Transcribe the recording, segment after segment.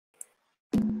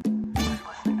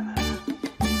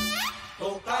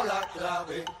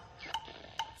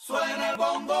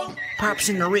Pops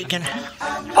and the Rican.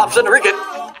 Pops and the Rican.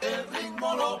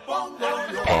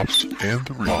 Pops and the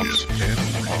Rican.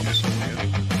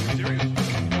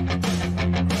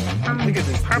 Look at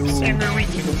this. Pops and the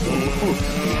Rican.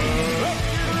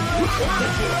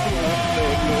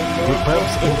 The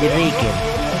Pops and the Rican.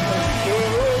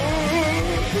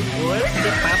 What's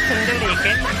the Pops and the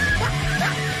Rican?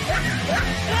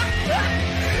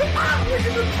 Look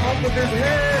at the top of his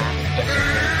head.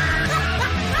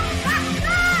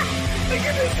 Look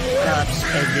at his head. Pops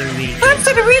and the Rican. Pops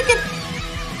and the Rican.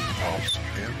 Pops and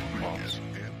the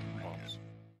Rican.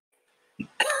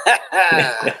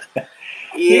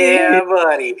 Yeah,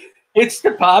 buddy. It's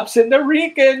the Pops and the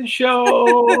Rican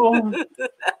show.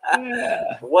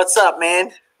 Yeah. What's up,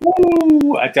 man?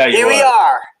 Woo! I tell you Here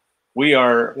what, we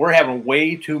are. we're having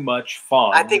way too much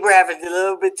fun. I think we're having a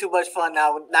little bit too much fun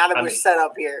now that we're set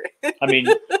up here. I mean,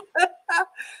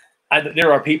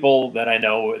 there are people that I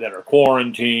know that are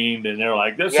quarantined, and they're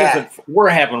like, "This isn't." We're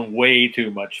having way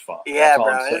too much fun. Yeah,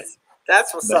 bro.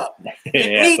 That's what's up.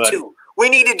 Me too. We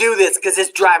need to do this because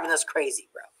it's driving us crazy,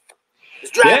 bro.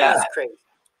 It's driving us crazy.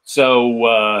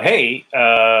 So, hey,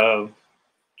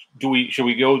 should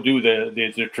we go do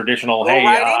the traditional? Go hey,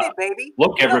 right in it, baby.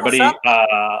 Look, everybody,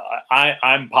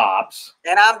 I'm Pops,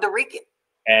 and I'm the Rican,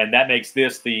 and that makes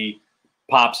this the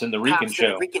Pops and the Rican Pops show.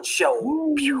 And the Rican show.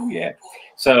 Ooh, yeah.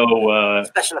 So,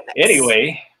 special effects.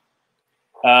 Anyway,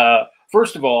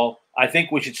 first of all, I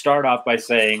think we should start off by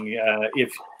saying,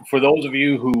 if for those of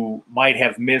you who might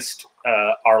have missed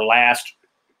our last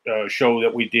show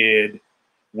that we did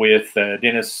with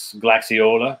Dennis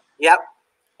Glaxiola. Yep.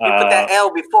 You put that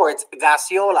L before. It's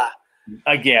Glaciola.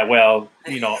 Yeah, well,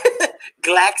 you know.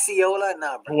 Glaxiola?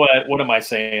 No. What am I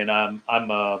saying? I'm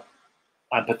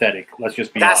pathetic. Let's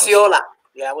just be honest. Glaciola.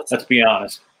 Yeah, let's be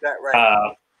honest.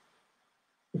 Right.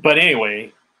 But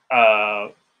anyway,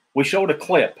 we showed a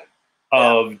clip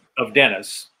of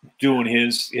Dennis doing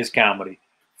his comedy,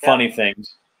 funny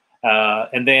things.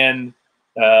 And then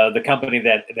the company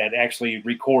that actually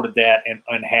recorded that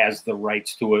and has the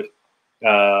rights to it,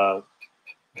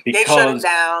 they shut it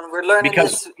down. We're learning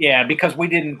this. Yeah, because we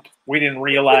didn't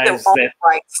realize that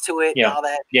rights to it and all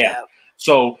that. Yeah.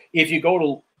 So if you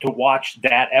go to watch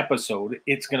that episode,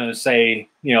 it's going to say,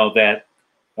 you know, that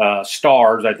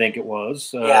Stars, I think it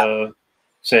was,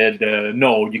 said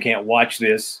no, you can't watch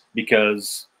this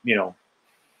because, you know,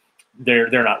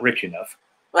 they're not rich enough.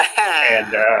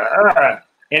 And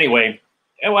anyway.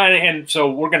 And so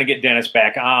we're going to get Dennis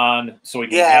back on, so we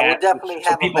can we'll definitely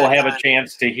have people have a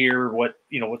chance to hear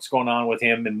what's going on with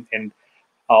him and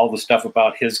all the stuff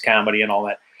about his comedy and all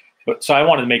that. But so I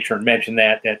wanted to make sure and mention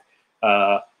that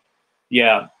our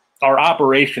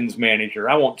operations manager,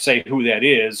 I won't say who that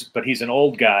is, but he's an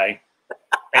old guy,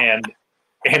 and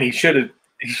he should have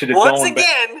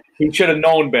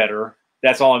known better.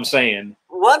 That's all I'm saying.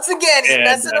 Once again, he's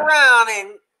messing around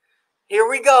and. Here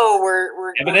we go.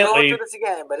 We're going through this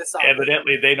again, but it's all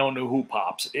evidently they don't know who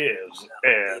Pops is,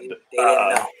 and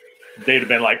they'd have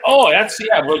been like, "Oh,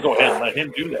 we'll go ahead and let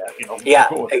him do that." You know. Yeah,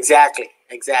 exactly.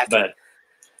 But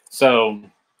so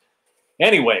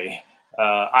anyway,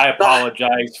 I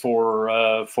apologize for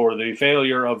the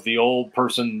failure of the old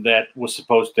person that was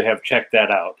supposed to have checked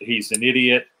that out. He's an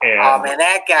idiot. And oh man,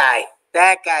 that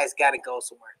guy's got to go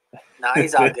somewhere. No,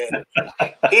 he's all good.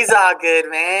 He's all good,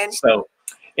 man. So.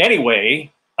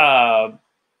 Anyway,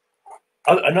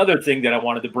 another thing that I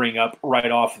wanted to bring up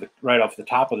right off the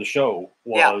top of the show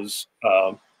was,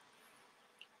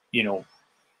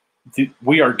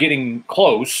 we are getting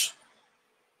close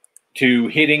to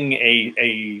hitting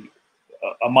a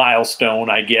milestone,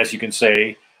 I guess you can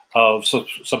say, of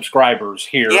subscribers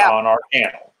here on our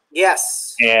channel.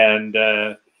 Yes, and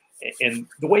the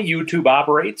way YouTube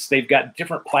operates, they've got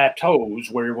different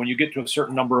plateaus where when you get to a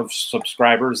certain number of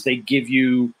subscribers, they give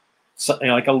you something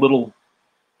like a little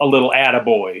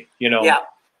attaboy, you know,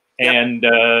 and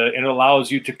it allows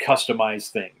you to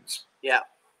customize things. Yeah.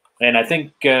 And I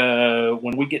think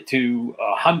when we get to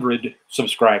 100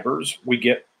 subscribers, we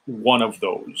get one of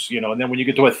those, you know, and then when you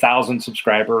get to 1,000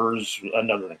 subscribers,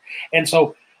 another thing. And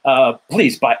so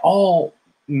please, by all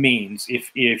means,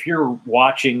 if you're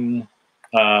watching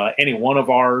any one of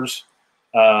ours,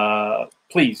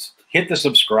 please hit the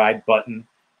subscribe button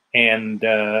and,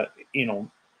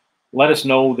 let us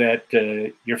know that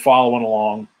you're following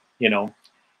along, you know,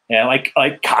 and like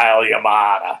Kyle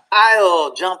Yamada.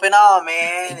 Kyle jumping on,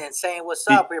 man, and saying what's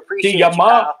up. We appreciate you,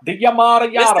 Kyle. The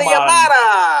Yamada. Mr.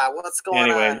 Yamada. What's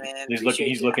going on, man?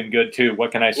 He's looking good too.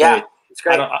 What can I say? Yeah, it's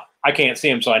great. I can't see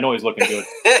him, so I know he's looking good.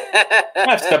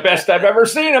 That's the best I've ever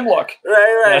seen him look.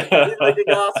 Right. He's looking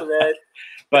awesome, man.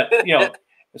 But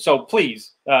so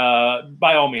please,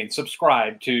 by all means,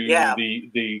 subscribe to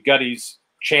the Gutties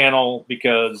channel,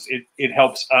 because it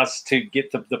helps us to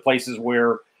get to the places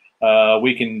where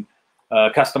we can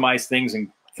customize things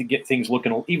and to get things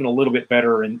looking even a little bit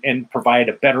better and provide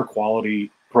a better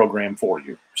quality program for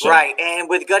you. So. Right, and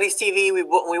with Gutties TV, we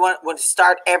want to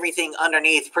start everything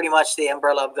underneath pretty much the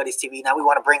umbrella of Gutties TV. Now we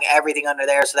want to bring everything under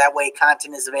there, so that way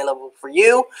content is available for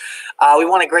you. We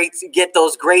want to get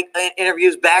those great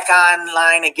interviews back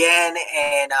online again,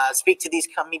 and speak to these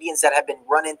comedians that have been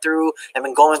going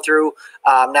through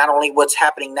not only what's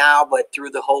happening now, but through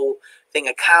the whole thing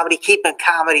of comedy, keeping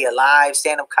comedy alive,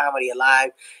 stand-up comedy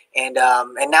alive. And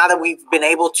now that we've been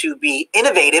able to be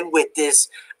innovative with this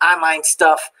online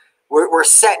stuff, we're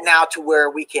set now to where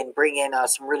we can bring in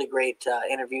some really great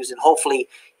interviews, and hopefully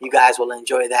you guys will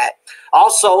enjoy that.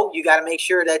 Also, you got to make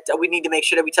sure that we need to make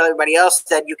sure that we tell everybody else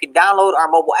that you can download our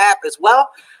mobile app as well.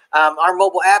 Our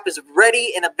mobile app is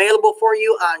ready and available for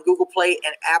you on Google Play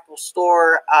and Apple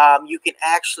Store. You can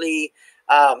actually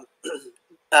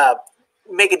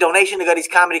make a donation to Gutties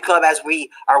Comedy Club as we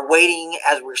are waiting,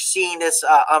 as we're seeing this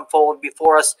unfold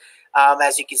before us.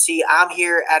 As you can see, I'm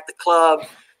here at the club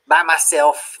by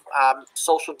myself,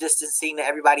 social distancing to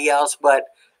everybody else, but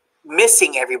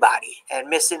missing everybody and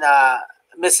missing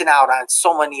out on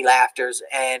so many laughters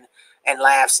and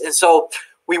laughs. And so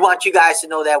we want you guys to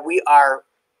know that we are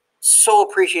so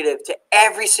appreciative to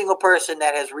every single person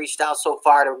that has reached out so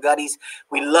far to Gutties.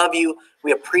 We love you.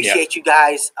 We appreciate you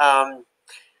guys.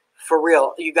 For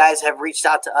real, you guys have reached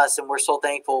out to us, and we're so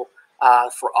thankful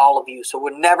for all of you. So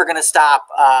we're never going to stop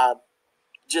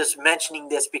just mentioning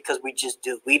this, because we just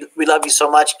do. We love you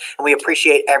so much, and we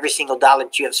appreciate every single dollar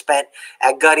that you have spent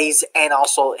at Gutties, and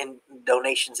also in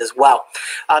donations as well.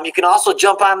 You can also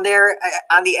jump on there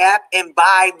on the app and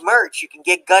buy merch. You can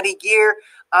get Gutty gear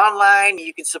online.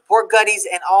 You can support Gutties,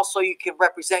 and also you can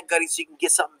represent Gutties, so you can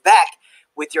get something back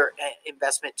with your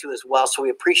investment too as well. So we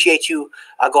appreciate you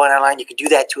going online. You can do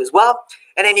that too as well.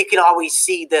 And then you can always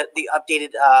see the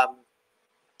updated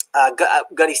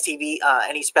Gutties TV,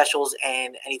 any specials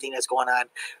and anything that's going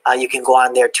on. You can go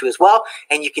on there too as well,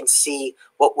 and you can see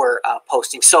what we're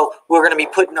posting. So we're going to be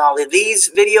putting all of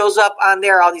these videos up on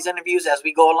there, all these interviews as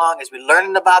we go along, as we're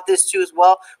learning about this too as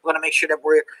well. We're going to make sure that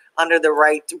we're under the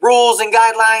right rules and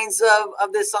guidelines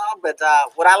of this all. But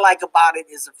what I like about it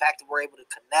is the fact that we're able to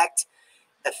connect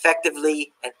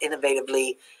effectively and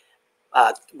innovatively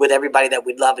with everybody that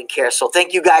we love and care. So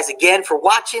thank you guys again for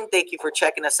watching. Thank you for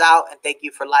checking us out, and thank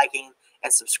you for liking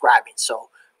and subscribing. So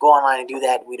go online and do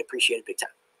that. We'd appreciate it big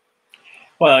time.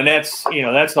 Well, and that's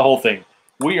the whole thing.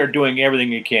 We are doing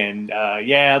everything we can.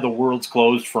 Yeah, the world's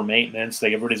closed for maintenance.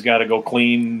 Everybody's got to go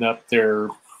clean up their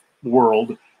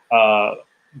world.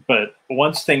 But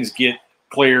once things get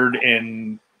cleared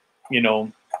and,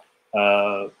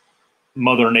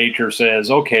 Mother Nature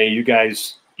says, okay, you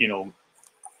guys,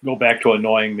 go back to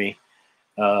annoying me,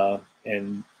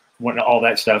 and when all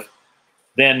that stuff,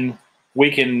 then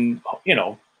we can,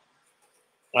 we'll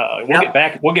get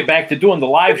back to doing the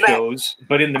live shows.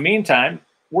 But in the meantime,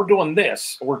 we're doing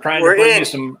this. We're trying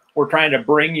to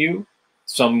bring you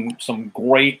some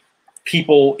great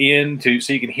people so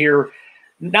you can hear.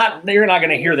 You're not going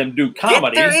to hear them do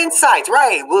comedy. Get their insights,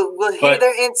 right? We'll hear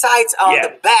their insights on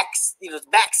the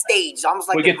backstage, almost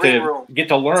like the green room. Get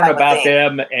to learn about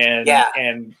them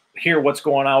and hear what's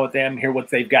going on with them, hear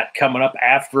what they've got coming up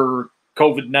after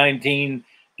COVID-19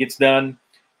 gets done,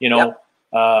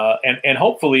 and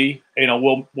hopefully,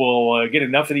 we'll get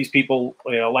enough of these people,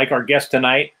 like our guest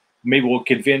tonight. Maybe we'll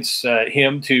convince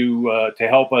him to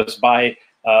help us buy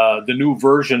the new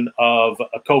version of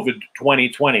COVID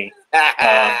 2020,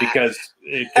 because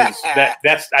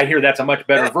I hear that's a much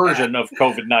better version of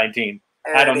COVID-19.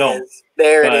 I don't know.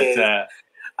 There it is.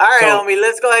 All right, homie,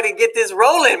 let's go ahead and get this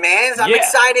rolling, man. I'm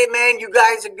excited, man. You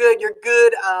guys are good. You're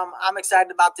good. I'm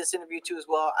excited about this interview too as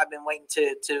well. I've been waiting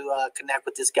to connect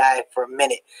with this guy for a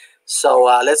minute. So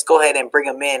let's go ahead and bring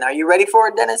him in. Are you ready for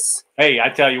it, Dennis? Hey, I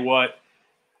tell you what,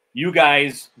 you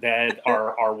guys that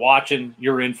are watching,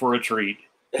 you're in for a treat.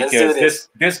 Because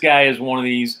this guy is one of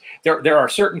these. There are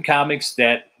certain comics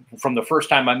that from the first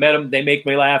time I met them, they make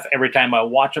me laugh. Every time I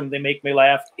watch them, they make me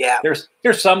laugh. Yeah. There's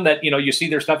some that you see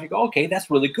their stuff, you go, okay, that's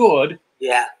really good.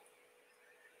 Yeah.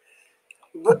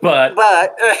 But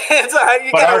it's all right.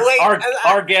 You gotta wait.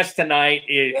 Our guest tonight,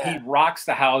 he rocks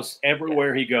the house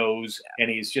everywhere he goes, and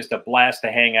he's just a blast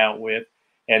to hang out with.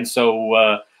 And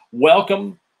so,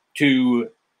 welcome to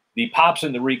the Pops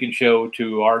and the Rican show,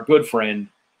 to our good friend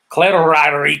Cleto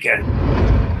Rodriguez.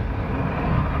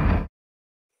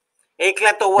 Hey,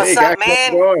 Cleto, what's up, man? How's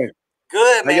it going?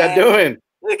 Good, man. How y'all doing?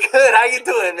 Good. How you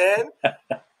doing, man?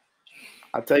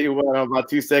 I'll tell you what, I'm about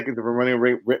 2 seconds of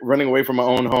running away from my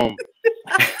own home.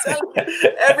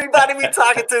 Everybody we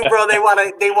talking to, bro, they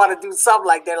wanna do something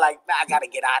like they're like, I gotta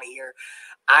get out of here.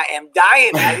 I am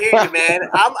dying. I hear you, man.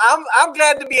 I'm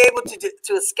glad to be able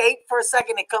to escape for a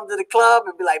second and come to the club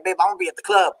and be like, babe, I'm gonna be at the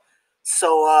club.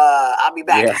 So I'll be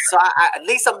back. Yeah. So at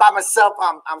least I'm by myself.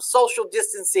 I'm social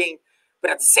distancing,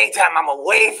 but at the same time I'm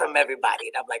away from everybody.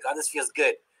 And I'm like, oh, this feels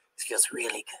good. This feels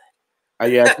really good.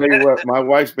 Yeah, I tell you what, my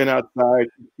wife's been outside.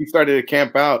 She started to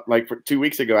camp out like for 2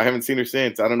 weeks ago. I haven't seen her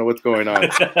since. I don't know what's going on.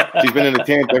 She's been in the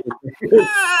tent ever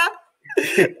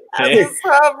since. That's what's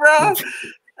up, bro.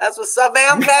 That's what's up,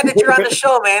 man. I'm glad that you're on the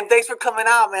show, man. Thanks for coming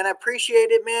out, man. I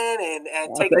appreciate it, man,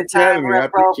 and taking the time, bro.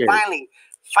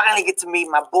 Finally get to meet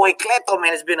my boy Cleto,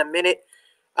 man. It's been a minute.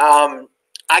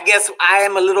 I guess I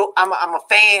am I'm a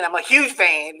fan. I'm a huge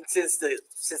fan since the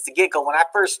get-go. When I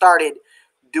first started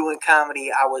doing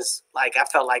comedy, I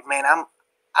felt like, man,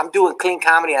 I'm doing clean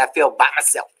comedy and I feel by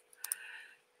myself.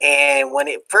 And when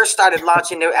it first started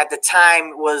launching there at the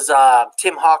time was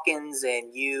Tim Hawkins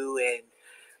and you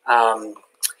and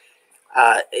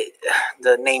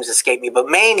the names escape me, but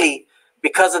mainly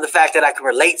because of the fact that I can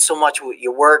relate so much with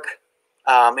your work.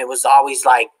 It was always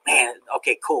like, man,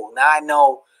 okay, cool. Now I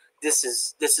know this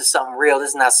is something real. This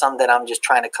is not something that I'm just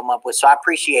trying to come up with. So I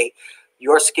appreciate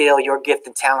your skill, your gift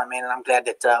and talent, man, and I'm glad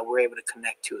that we're able to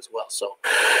connect too as well. So,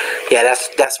 yeah,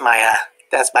 that's my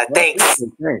thanks.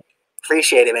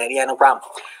 Appreciate it, man. Yeah, no problem.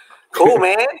 Cool,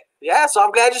 man. Yeah, so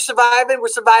I'm glad you're surviving. We're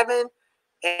surviving,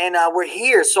 and we're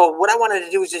here. So what I wanted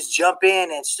to do is just jump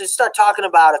in and just start talking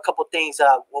about a couple things.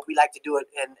 What we like to do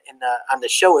on the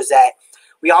show is that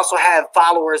we also have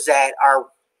followers that are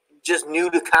just new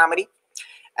to comedy,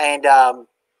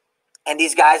 and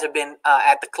these guys have been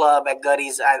at the club, at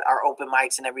Gutty's, at our open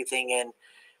mics and everything,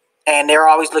 and they're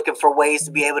always looking for ways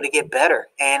to be able to get better.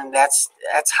 And that's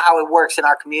how it works in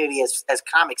our community as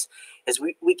comics, is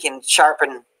we can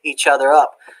sharpen each other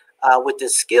up with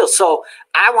this skill. So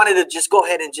I wanted to just go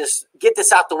ahead and just get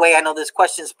this out the way. I know this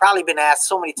question's probably been asked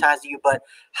so many times to you, but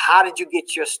how did you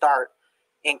get your start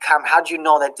in comedy? How did you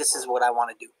know that this is what I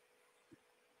want to do?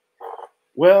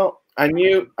 Well, I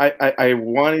knew I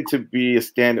wanted to be a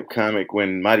stand-up comic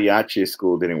when mariachi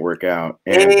school didn't work out,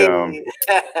 and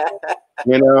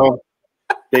you know,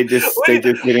 they just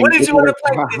didn't. What did you want to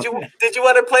play? Did you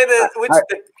want to play the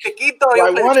chiquito?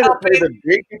 I wanted to play the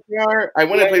big guitar. I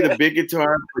want to play the big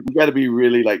guitar, but you got to be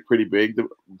really like pretty big to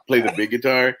play the big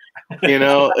guitar. You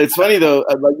know, it's funny though.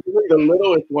 Like the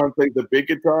littlest one plays the big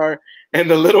guitar,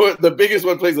 and the biggest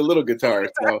one plays a little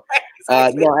guitar. So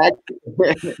no,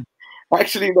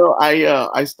 actually, no.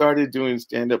 I started doing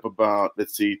stand up about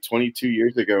 22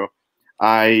 years ago.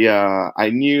 I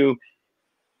knew.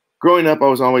 Growing up, I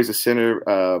was always the center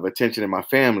of attention in my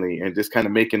family and just kind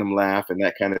of making them laugh and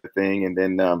that kind of thing. And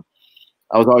then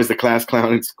I was always the class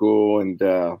clown in school. And,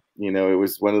 you know, it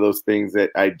was one of those things that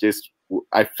I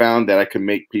found that I could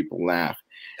make people laugh.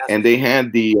 And they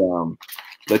had the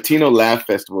Latino Laugh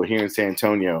Festival here in San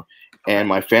Antonio. And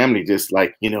my family just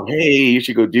like, you know, hey, you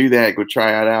should go do that, go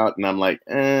try it out. And I'm like,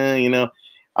 you know,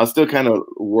 I was still kind of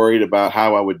worried about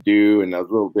how I would do. And I was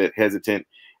a little bit hesitant.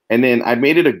 And then I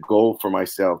made it a goal for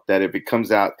myself that if it comes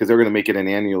out, because they're going to make it an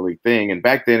annually thing. And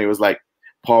back then it was like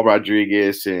Paul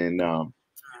Rodriguez and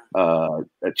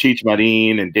Cheech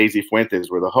Marin and Daisy Fuentes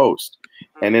were the hosts.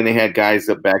 And then they had guys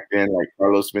up back then like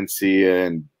Carlos Mencia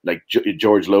and like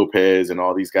George Lopez and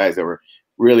all these guys that were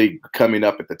really coming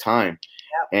up at the time.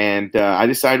 And I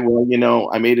decided, well, you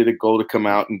know, I made it a goal to come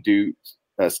out and do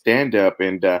stand up.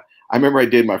 And I remember I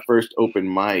did my first open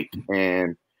mic,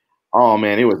 and oh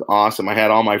man, it was awesome. I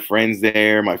had all my friends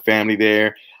there, my family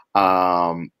there.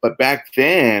 But back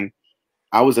then,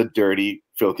 I was a dirty,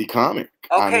 filthy comic.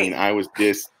 Okay. I mean, I was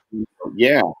just,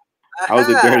 yeah, I was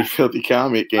a dirty, filthy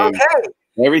comic, and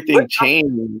everything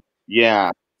changed.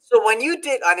 Yeah. So when you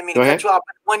did, I didn't mean to cut you off.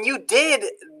 When you did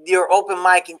your open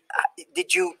mic,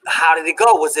 how did it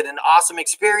go? Was it an awesome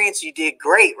experience? You did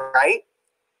great, right?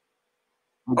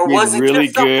 Or was it really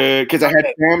good? Because I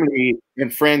had family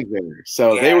and friends there,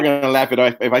 so they were gonna laugh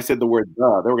at if I said the word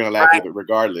 "duh." They were gonna laugh at it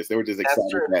regardless. They were just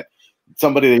excited that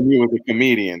somebody they knew was a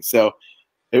comedian. So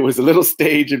it was a little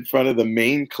stage in front of the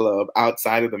main club,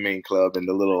 outside of the main club, in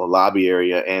the little lobby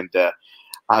area. And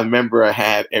I remember I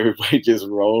had everybody just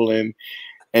rolling,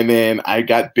 and then I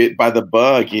got bit by the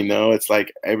bug. You know, it's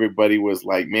like everybody was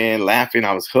like, man, laughing.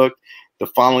 I was hooked. The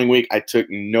following week, I took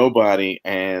nobody,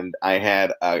 and I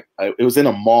had it was in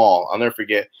a mall. I'll never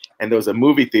forget. And there was a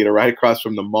movie theater right across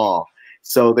from the mall.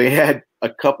 So they had a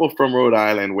couple from Rhode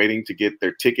Island waiting to get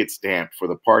their ticket stamped for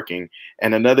the parking,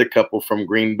 and another couple from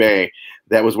Green Bay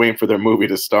that was waiting for their movie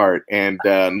to start. And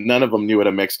none of them knew what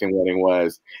a Mexican wedding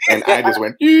was. And I just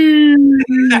went,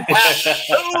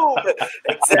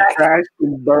 Exactly. crashed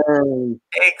and burned.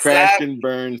 Crashed and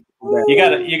burned.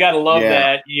 You gotta love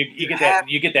that. You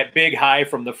get that big high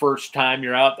from the first time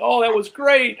you're out. Oh, that was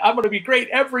great. I'm gonna be great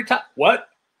every time. What?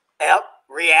 Yep.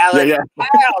 Reality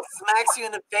smacks you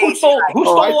in the face. Who stole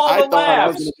all the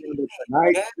laughs?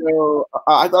 I thought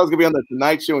I was gonna be on the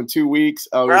Tonight Show in 2 weeks.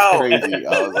 I was crazy.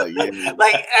 I was like, yeah.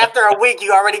 Like after a week,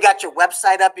 you already got your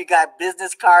website up. You got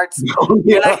business cards.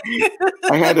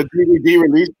 I had a DVD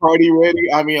release party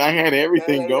ready. I mean, I had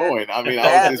everything going. I mean,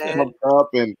 I was just pumped up,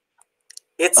 and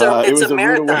it's a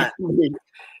marathon.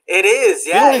 It is,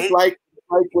 yeah. You know,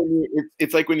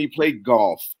 it's like when you play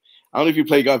golf. I don't know if you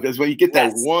play golf. That's when you get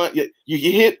that one.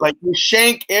 You hit like you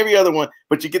shank every other one,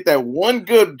 but you get that one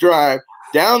good drive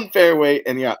down fairway,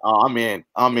 and I'm in.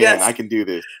 Yes. I can do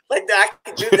this. Like I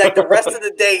can do like the rest of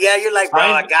the day. Yeah, you're like, bro,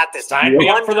 I got this. Sign me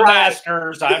up for the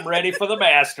Masters. I'm ready for the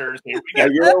Masters. Here we go.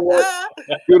 You know what?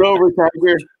 Scoot over,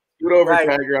 Tiger. Scoot over,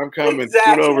 Tiger. I'm coming.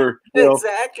 Exactly. Scoot over.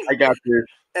 Exactly. I got this.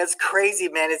 That's crazy,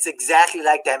 man. It's exactly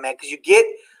like that, man. Because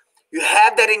you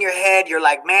have that in your head. You're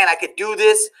like, man, I could do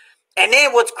this. And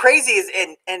then what's crazy is,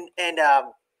 and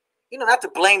you know, not to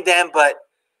blame them, but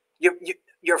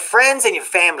your friends and your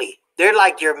family, they're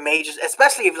like your majors,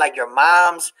 especially if like your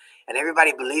moms and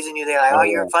everybody believes in you. They're like, oh,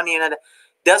 you're funny, and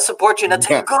they'll support you. And they'll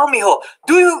tell you, go, mijo,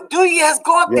 do you yes,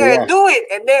 go up there and do it.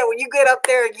 And then when you get up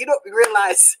there, you don't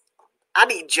realize I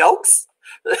need jokes.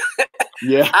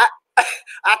 I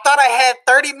thought I had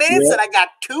 30 minutes and I got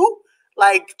two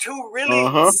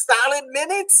really solid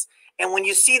minutes. And when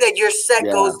you see that your set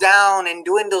goes down and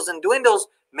dwindles,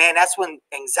 man, that's when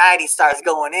anxiety starts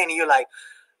going in. And you're like,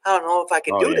 I don't know if I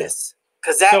can do this.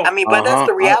 Because but that's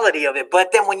the reality of it.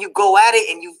 But then when you go at it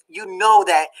and you know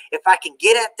that if I can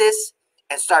get at this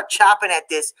and start chopping at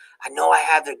this, I know I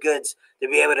have the goods to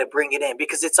be able to bring it in,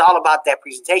 because it's all about that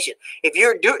presentation. If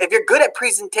you're good at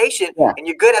presentation and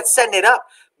you're good at setting it up,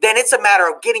 then it's a matter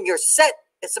of getting your set.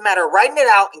 It's a matter of writing it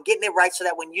out and getting it right so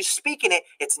that when you're speaking it,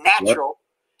 it's natural.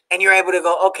 And you're able to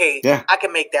go, okay, I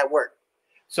can make that work.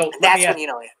 So that's when you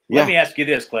know it. Let me ask you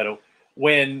this, Cleto.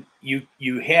 When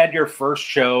you had your first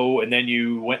show and then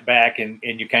you went back and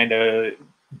you kind of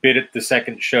bid at the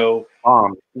second show,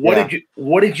 what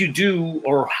did you do,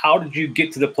 or how did you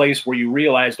get to the place where you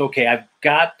realized, okay, I've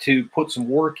got to put some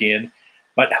work in,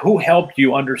 but who helped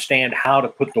you understand how to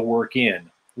put the work in?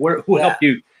 Who helped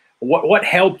you? What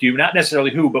helped you? Not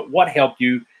necessarily who, but what helped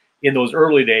you in those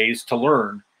early days to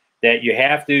learn that you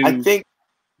have to, I think,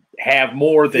 have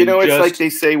more than it's just, like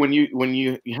they say when you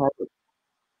have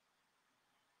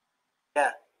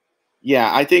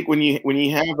I think when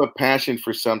you have a passion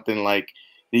for something, like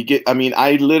you get, I mean,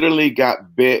 I literally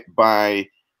got bit by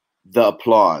the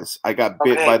applause. I got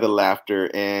bit by the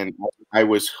laughter, and I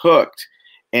was hooked.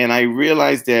 And I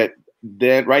realized that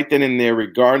right then and there,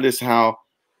 regardless how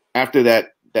after that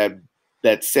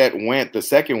set went, the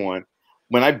second one,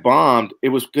 when I bombed, it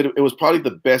was good. It was probably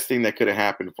the best thing that could have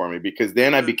happened for me, because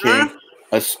then I became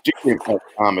a student of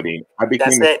comedy. I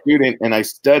became a student, and I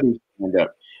studied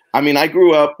stand-up. I mean, I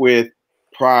grew up with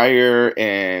Pryor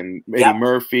and Eddie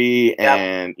Murphy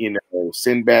and, you know,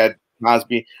 Sinbad,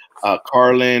 Cosby,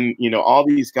 Carlin, you know, all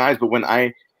these guys. But when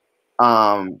I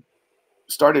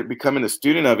started becoming a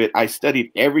student of it, I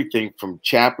studied everything from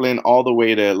Chaplin all the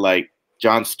way to like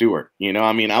Jon Stewart. You know,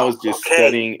 I mean, I was just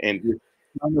studying and just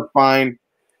trying to find,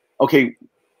 okay,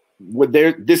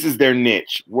 this is their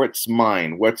niche. What's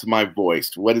mine? What's my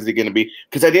voice? What is it going to be?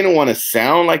 Because I didn't want to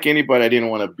sound like anybody. I didn't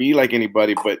want to be like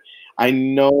anybody. But I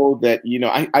know that, you know,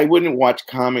 I wouldn't watch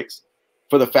comics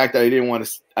for the fact that I didn't want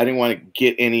to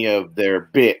get any of their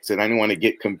bits, and I didn't want to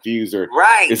get confused or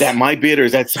is that my bit or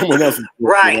is that someone else's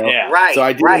bit? You know? So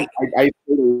I did. I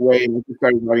stayed away and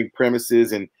started writing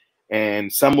premises,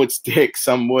 and some would stick,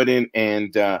 some wouldn't,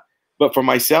 and but for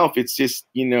myself, it's just,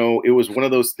 you know, it was one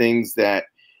of those things that,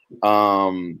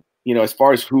 you know, as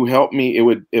far as who helped me, it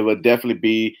would definitely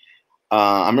be.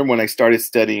 I remember when I started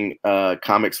studying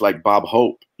comics like Bob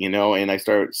Hope, you know, and I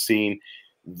started seeing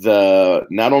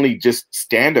not only just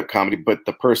stand-up comedy, but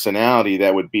the personality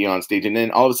that would be on stage. And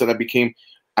then all of a sudden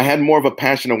I had more of a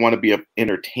passion to want to be an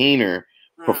entertainer,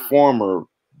 performer,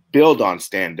 build on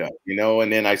stand-up, you know.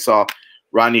 And then I saw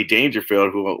Rodney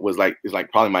Dangerfield, who is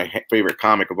probably my favorite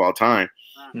comic of all time.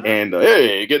 And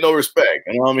hey, get no respect.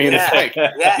 You know what I mean? It's like,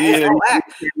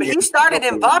 but he started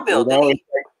in vaudeville, didn't he?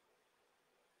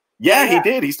 Yeah, he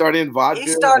did. He started in vaudeville.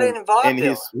 And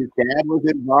his dad was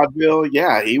in vaudeville.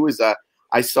 Yeah, he was.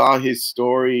 I saw his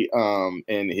story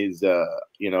and his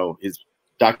his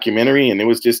documentary, and it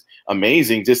was just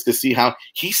amazing just to see how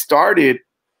he started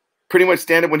pretty much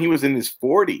stand up when he was in his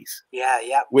 40s. Yeah,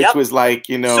 yeah. Which was like,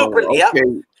 Super, okay,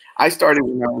 I started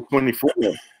when I was 24.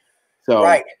 So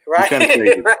right. kind of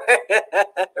crazy.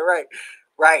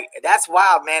 Right. That's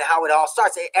wild, man, how it all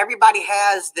starts. Everybody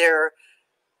has their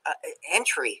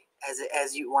entry,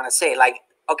 as you want to say. Like,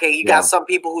 okay, you got some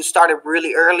people who started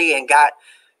really early and got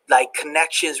like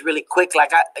connections really quick.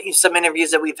 Like some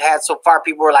interviews that we've had so far,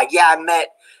 people were like, yeah, I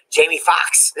met Jamie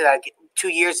Foxx 2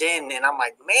 years in, and I'm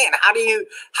like, man, how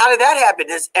did that happen?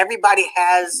 Everybody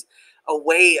has a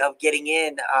way of getting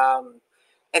in.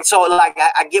 And so like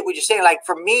I get what you're saying. Like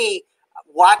for me,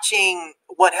 watching,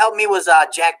 what helped me was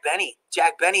Jack Benny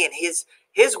and his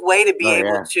way to be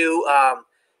able to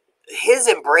his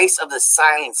embrace of the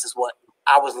silence is what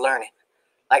I was learning.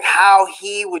 Like how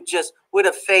he would just with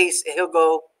a face, he'll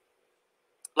go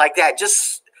like that.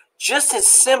 Just his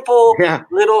simple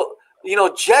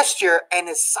little gesture, and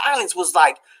his silence was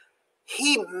like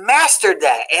he mastered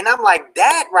that. And I'm like,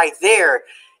 that right there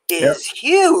is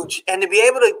huge. And to be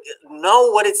able to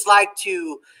know what it's like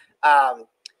to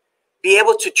be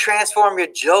able to transform your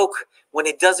joke when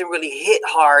it doesn't really hit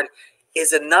hard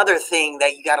is another thing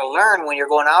that you got to learn when you're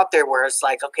going out there, where it's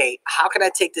like, okay, how can I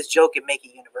take this joke and make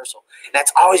it universal? And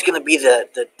that's always going to be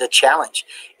the challenge,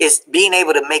 is being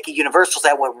able to make it universal, so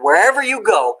that wherever you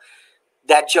go,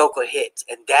 that joke will hit.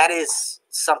 And that is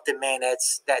something, man,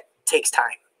 that takes time.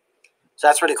 So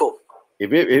that's really cool.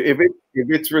 If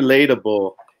it's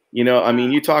relatable, I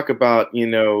mean, you talk about,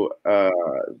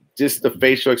 just the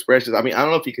facial expressions. I mean, I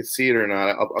don't know if you can see it or not.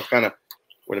 I'll kind of,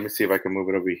 let me see if I can move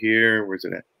it over here. Where's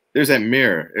it at? There's that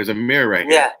mirror. There's a mirror right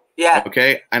here. Yeah.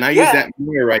 Okay. And I use that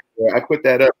mirror right there. I put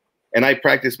that up and I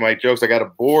practice my jokes. I got a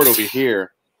board over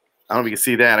here. I don't know if you can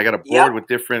see that. I got a board with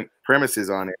different premises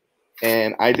on it.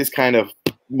 And I just kind of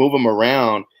move them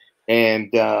around. And,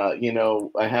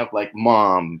 I have like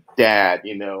mom, dad,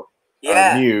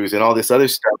 news and all this other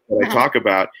stuff that I talk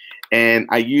about. And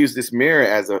I use this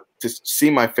mirror to see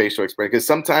my facial expression. Because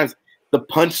sometimes the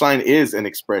punchline is an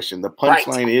expression. The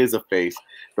punchline is a face.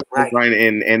 The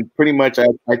punchline, and pretty much I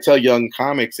tell young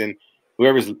comics and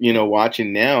whoever's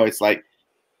watching now, it's like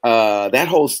that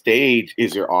whole stage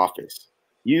is your office.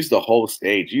 Use the whole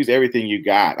stage. Use everything you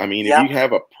got. I mean, if you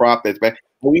have a prop that's bad.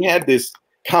 We had this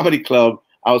comedy club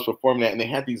I was performing at, and they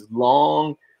had these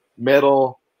long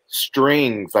metal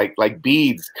strings like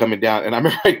beads coming down, and I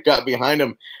remember I got behind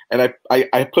them and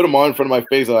I put them on in front of my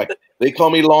face. I'm like, they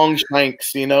call me Long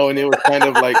Shanks, and it was kind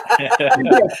of like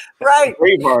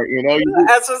Braveheart, you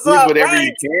that's what's use up, whatever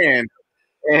you can,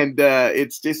 and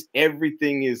it's just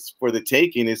everything is for the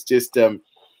taking. It's just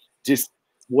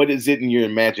what is it in your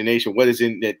imagination? What is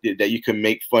it that you can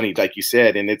make funny, like you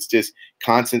said? And it's just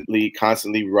constantly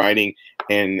writing,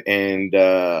 and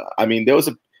I mean,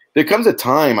 there comes a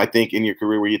time, I think, in your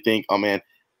career where you think, oh man,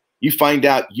 you find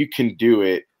out you can do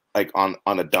it like on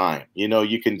a dime.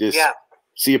 You can just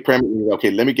see a premise. Okay,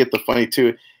 let me get the funny to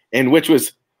it. And which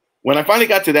was when I finally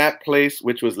got to that place,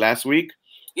 which was last week.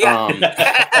 Exactly.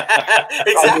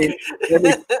 I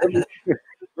mean,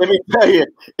 let me tell you,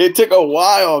 it took a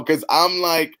while because I'm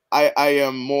like, I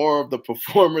am more of the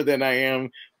performer than I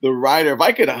am the writer. If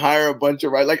I could hire a bunch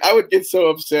of writers, like I would get so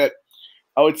upset.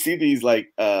 I would see these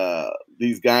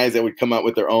these guys that would come out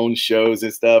with their own shows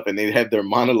and stuff, and they'd have their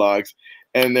monologues.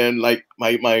 And then like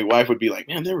my wife would be like,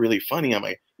 man, they're really funny. I'm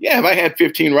like, yeah, if I had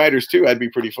 15 writers too, I'd be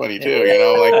pretty funny too.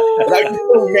 But I'd be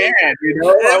so mad,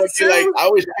 I would be like, I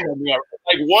wish I had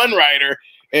like one writer.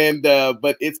 And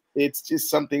but it's just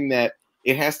something that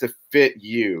it has to fit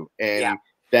you, and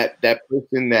that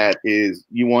person that is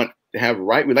you want to have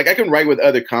write with. Like I can write with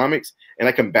other comics and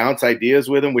I can bounce ideas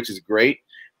with them, which is great.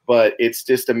 But it's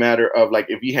just a matter of like,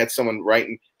 if you had someone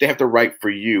writing, they have to write for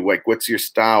you. Like, what's your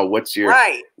style? What's your how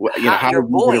are you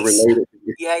going to relate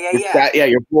it?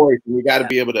 Your voice. And you got to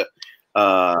be able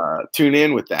to tune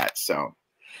in with that. So,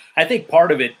 I think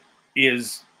part of it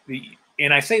is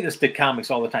and I say this to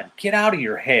comics all the time: get out of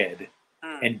your head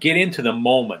and get into the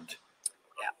moment,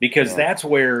 because that's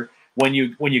where when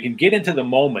you can get into the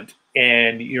moment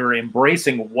and you're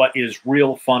embracing what is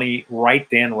real funny right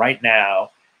then, right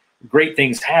now. Great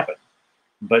things happen,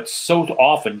 but so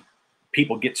often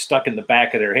people get stuck in the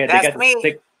back of their head.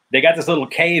 They got this little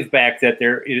cave back that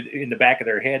they're in the back of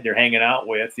their head. They're hanging out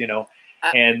with,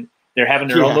 and they're having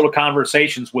their own little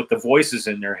conversations with the voices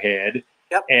in their head.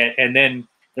 And then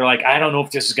they're like, I don't know if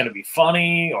this is going to be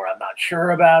funny, or I'm not sure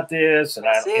about this. And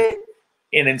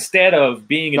instead of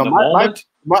being in the moment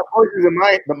My voices in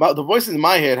the voices in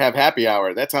my head have happy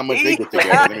hour. That's how much they get together.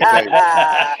 Let me tell you.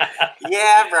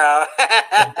 Yeah, bro.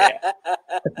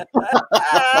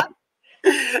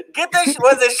 Get the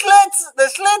was it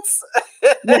Schlitz?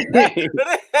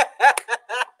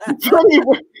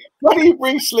 Funny you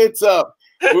bring Schlitz up.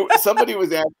 Somebody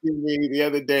was asking me the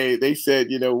other day. They said,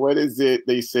 what is it?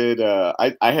 They said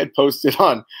I had posted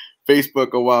on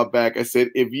Facebook a while back. I said,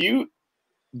 if you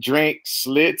drank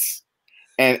Schlitz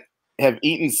and have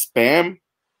eaten Spam,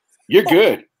 you're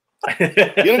good. You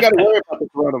don't got to worry about the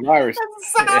coronavirus.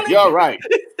 You're all right.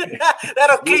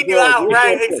 That'll clean you out,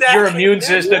 right? Exactly. Your immune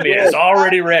system is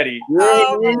already ready.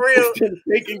 Your immune system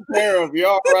taken care of. You're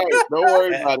all right. Don't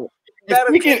worry about it.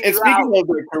 Speaking of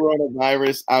the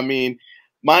coronavirus, I mean,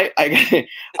 I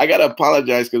gotta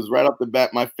apologize because right off the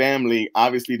bat, my family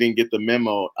obviously didn't get the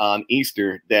memo on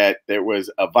Easter that there was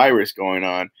a virus going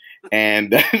on,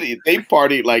 and they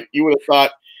partied like you would have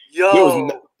thought. There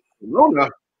was Corona,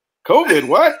 COVID,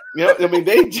 what? I mean,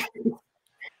 they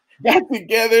got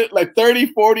together like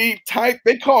 30, 40 type.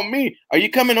 They called me. Are you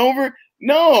coming over?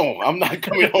 No, I'm not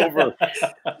coming over.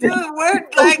 Dude, where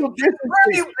have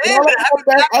you been?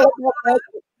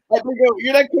 I go,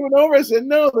 you're not coming over? I said,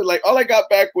 no. They're like, all I got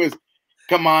back was,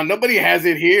 come on, nobody has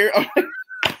it here.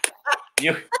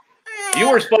 You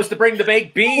were supposed to bring the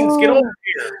baked beans. Get over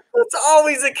here. That's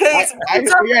always the case.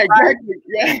 Yeah, exactly.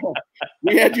 Yeah.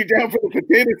 We had you down for the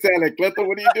potato salad. Cleto,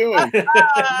 what are you doing?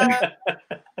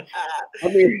 I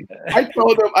mean, I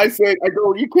told him, I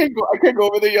go, you can't go. I can't go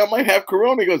over there. Y'all might have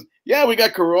Corona. He goes, yeah, we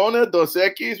got Corona, Dos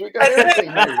Equis. We got everything.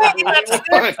 We got the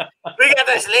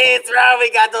Schlitz, bro.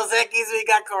 We got Dos Equis. We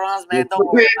got Coronas, man.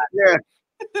 Don't worry about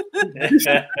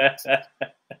it.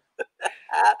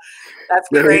 That's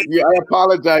great. Yeah, I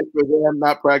apologize for them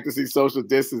not practicing social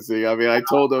distancing. I mean, I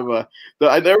told them,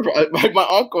 my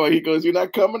uncle, he goes, you're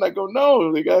not coming? I go,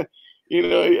 no. They got,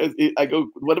 I go,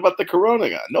 what about the Corona?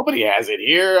 Nobody has it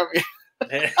here. I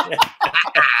mean,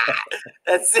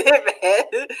 that's it,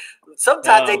 man.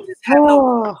 Sometimes they just have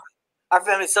no. Our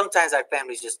families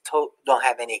just don't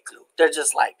have any clue. They're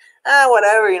just like,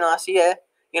 whatever, I see it.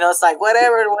 It's like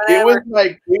whatever. It was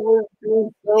like it was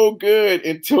doing so good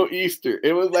until Easter.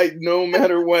 It was like no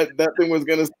matter what, nothing was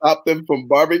gonna stop them from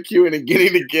barbecuing and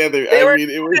getting together. It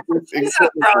was just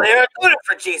incredible. Bro, they were doing it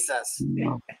for Jesus.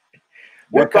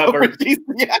 We're covered.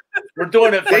 Yeah. We're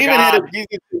doing it for they even God. had a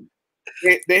Jesus.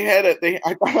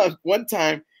 I thought one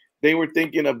time they were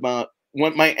thinking about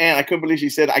my aunt. I couldn't believe she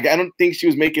said. I don't think she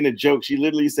was making a joke. She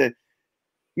literally said,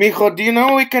 "Mijo, do you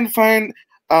know we can find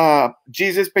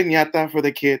Jesus Piñata for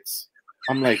the kids?"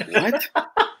 I'm like, what?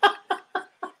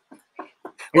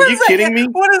 Are you kidding me?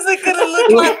 What is it gonna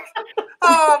look like?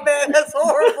 Oh man, that's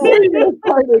horrible.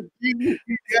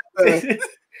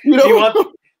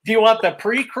 Do you want the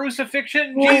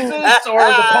pre-crucifixion Jesus or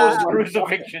the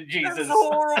post-crucifixion Jesus? That's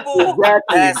horrible.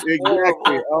 Exactly.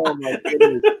 Horrible. Oh my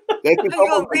goodness. You're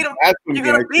gonna beat him. You're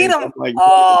gonna beat him. Like,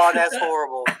 oh, that's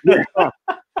horrible. Yeah.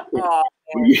 Oh,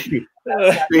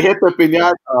 they hit the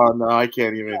piñata. Oh no, I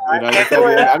can't even. I don't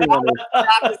want to.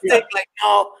 Like,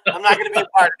 no, I'm not gonna be a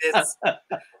part of this.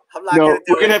 I'm not gonna do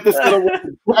we're gonna have to settle with.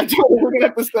 We're gonna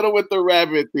have to settle with the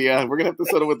rabbit. Yeah, we're gonna have to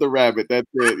settle with the rabbit. That's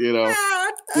it.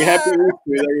 We have to.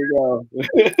 There you go.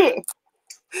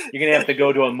 You're gonna have to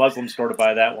go to a Muslim store to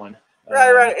buy that one.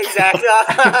 Right, exactly.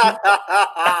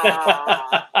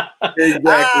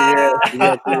 Exactly.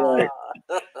 Yeah, right.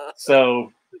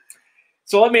 So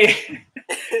let me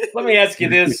ask you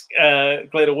this,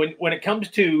 Cleto. When it comes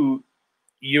to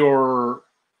your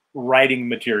writing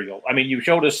material, I mean, you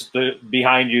showed us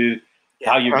behind you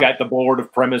how you've got the board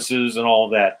of premises and all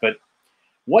that, but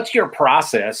what's your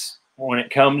process when it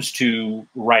comes to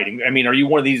writing? I mean, are you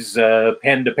one of these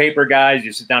pen to paper guys?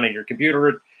 You sit down at your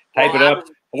computer, type it up.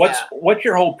 What's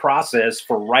your whole process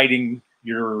for writing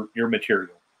your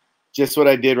material? Just what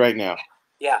I did right now.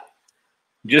 Yeah.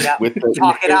 Just with the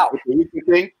talk it out. With the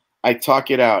thing, I talk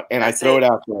it out and I throw it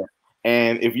out there.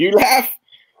 And if you laugh,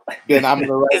 then I'm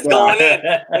gonna write it's going in.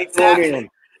 Exactly.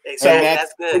 Exactly.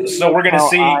 That's good. So we're gonna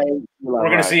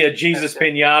see a Jesus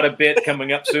Piñata bit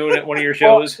coming up soon at one of your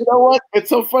shows. Well, you know what? It's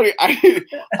so funny. I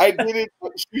didn't.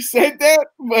 She said that,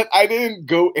 but I didn't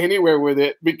go anywhere with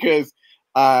it because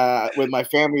with my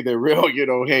family, they're real.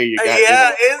 Hey, you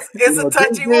got it's a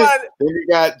touchy one. Then you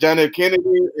got John F. Kennedy,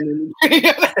 and then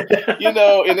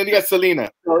and then you got Selena.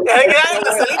 So,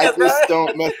 I just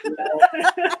don't mess around.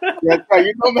 That's right.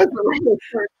 You don't mess around with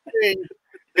certain things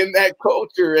in that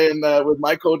culture, and with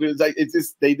my culture, it's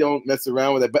just they don't mess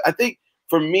around with it. But I think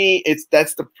for me,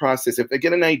 that's the process. If I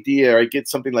get an idea or I get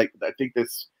something like I think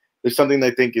there's something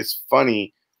that I think is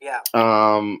funny. Yeah.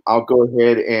 I'll go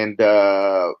ahead and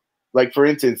like for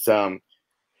instance, trying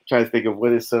to think of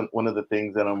what is one of the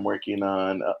things that I'm working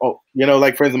on.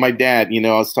 Like for instance, my dad. I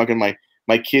was talking to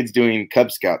my kids doing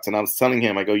Cub Scouts, and I was telling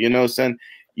him, I go, son,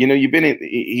 you've been in.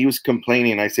 He was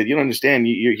complaining. I said, you don't understand.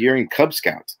 You're in Cub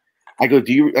Scouts. I go,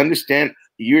 do you understand?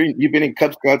 You've been in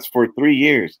Cub Scouts for 3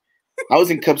 years. I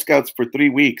was in Cub Scouts for 3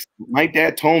 weeks. My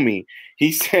dad told me.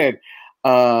 He said,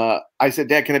 I said,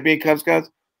 Dad, can I be in Cub Scouts?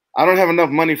 I don't have enough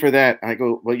money for that. I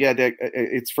go, well, yeah, Dad,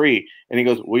 it's free. And he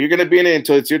goes, well, you're going to be in it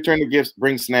until it's your turn to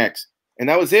bring snacks. And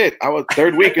that was it.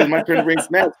 Third week is my turn to bring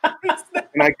snacks.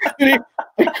 And I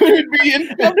couldn't be in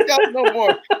Cub Scouts no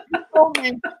more.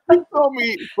 He told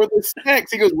me for the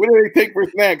snacks. He goes, what do they take for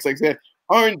snacks? I said,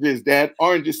 oranges, Dad,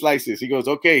 oranges slices. He goes,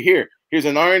 okay, here's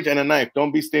an orange and a knife.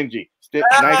 Don't be stingy.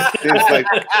 Nice thin slice.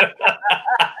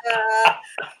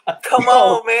 Come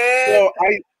on, man. So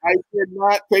I did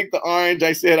not take the orange.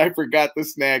 I said I forgot the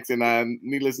snacks, and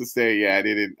needless to say, yeah, I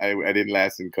didn't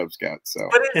last in Cub Scouts. So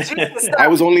I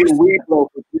was only a weed blow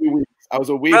for 3 weeks. I was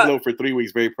a weed blow for 3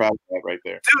 weeks. Very proud of that right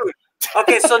there, dude.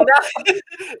 Okay, so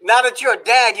now that you're a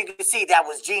dad, you can see that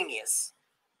was genius,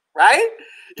 right?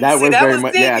 That was very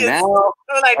much. Yeah,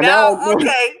 now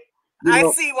okay.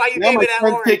 I see why you gave me that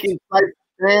orange.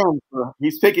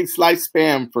 He's taking sliced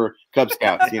spam for Cub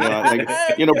Scouts. Broaden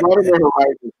their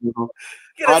horizons.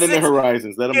 Broaden their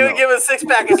horizons. Let them know. Give a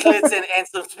 6-pack of Schlitz and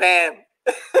some spam.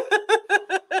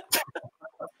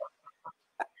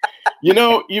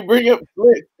 You bring up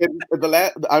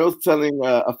Schlitz. I was telling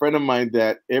a friend of mine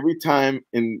that every time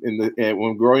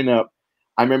when growing up,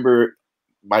 I remember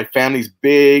my family's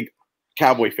big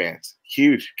Cowboy fans,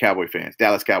 huge Cowboy fans,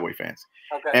 Dallas Cowboy fans.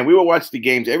 Okay. And we would watch the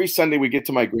games every Sunday. We'd get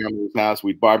to my grandmother's house.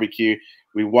 We'd barbecue.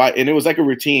 We'd watch, and it was like a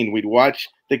routine. We'd watch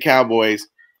the Cowboys,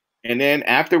 and then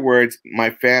afterwards,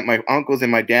 my uncles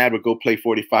and my dad would go play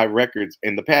 45 records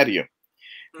in the patio.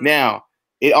 Mm-hmm. Now,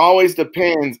 it always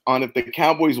depends on if the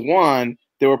Cowboys won,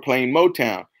 they were playing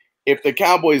Motown. If the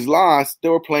Cowboys lost, they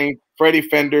were playing Freddie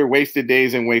Fender, Wasted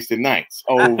Days and Wasted Nights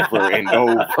over and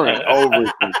over and over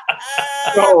again.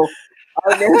 So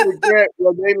I never forget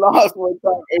when they lost one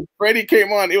time and Freddie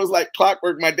came on. It was like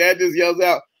clockwork. My dad just yells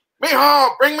out,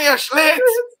 "Mijo, bring me a Schlitz."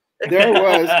 There I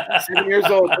was, 7 years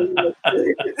old.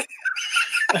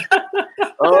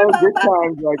 Oh, good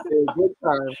times right there. Good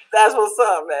times. That's what's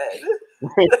up, man.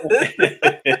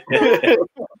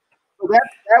 So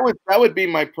that would be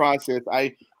my process.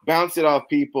 I bounce it off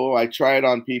people. I try it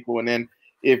on people, and then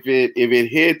if it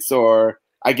hits or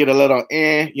I get a little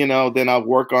then I'll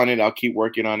work on it. I'll keep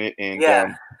working on it. And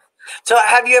so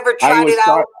have you ever tried it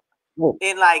out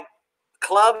in like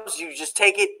clubs? You just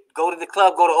take it, go to the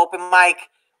club, go to open mic,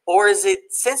 or is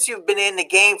it since you've been in the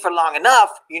game for long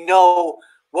enough, you know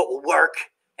what will work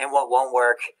and what won't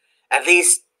work at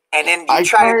least, and then do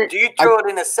you throw it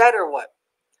in a set or what?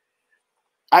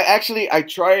 I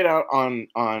try it out on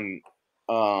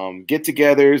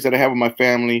get-togethers that I have with my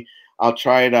family. I'll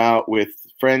try it out with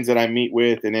friends that I meet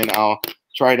with, and then I'll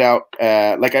try it out.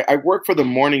 I work for the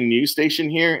morning news station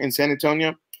here in San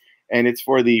Antonio, and it's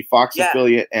for the Fox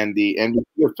affiliate and the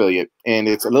NBC affiliate, and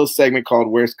it's a little segment called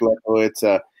 "Where's Cleto?" It's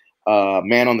a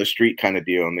man on the street kind of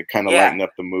deal, and they kind of lighten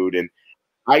up the mood. And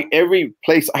every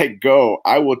place I go,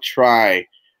 I will try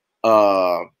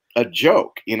a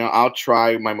joke. I'll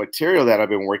try my material that I've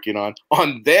been working on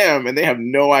them, and they have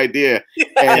no idea.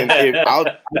 And I'll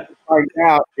find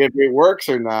out if it works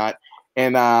or not.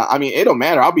 And it don't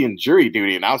matter. I'll be in jury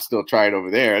duty, and I'll still try it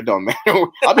over there. It don't matter.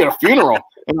 I'll be at a funeral,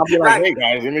 and I'll be like, "Hey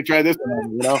guys, let me try this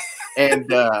one." And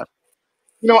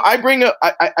I bring up.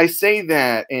 I say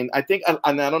that, and I think,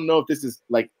 and I don't know if this is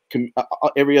like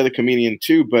every other comedian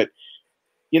too, but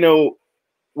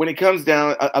when it comes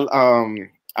down,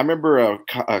 I remember a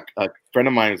friend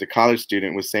of mine who's a college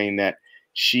student was saying that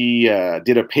she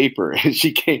did a paper.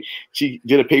 She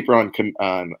did a paper on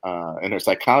in her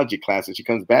psychology class, and she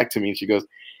comes back to me and she goes,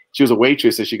 she was a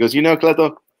waitress, and she goes,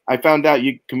 Cleto, I found out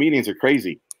you comedians are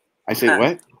crazy. I said,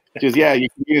 what? She goes, yeah, you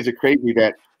comedians are crazy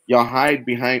that y'all hide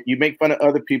behind, you make fun of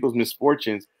other people's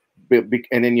misfortunes, and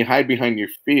then you hide behind your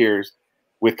fears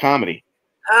with comedy.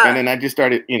 And then I just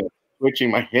started,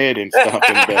 switching my head and stuff.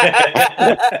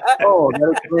 And oh,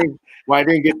 that's crazy. Well, I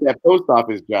didn't get that post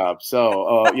office job.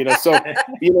 So, she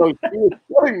was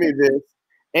telling me this,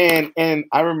 and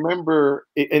I remember,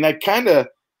 and I kind of,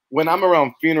 when I'm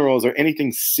around funerals or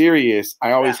anything serious,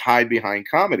 I always hide behind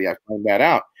comedy. I find that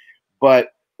out. But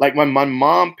like when my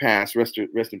mom passed, rest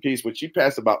in peace, when she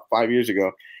passed about 5 years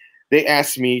ago, they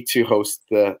asked me to host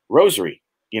the rosary,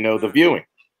 the viewing.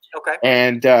 Okay.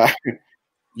 And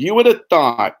you would have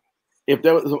thought, if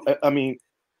there was,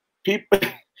 people,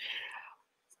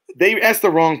 they asked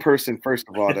the wrong person, first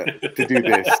of all, to do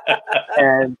this.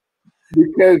 And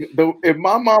because if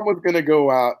my mom was gonna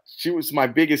go out, she was my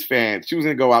biggest fan. She was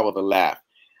gonna go out with a laugh.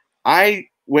 I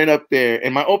went up there,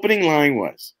 and my opening line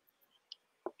was,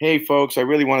 "Hey, folks, I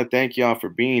really want to thank y'all for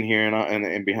being here, and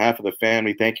in behalf of the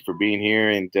family, thank you for being here.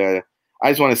 And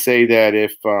I just want to say that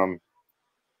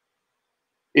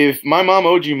if my mom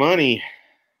owed you money,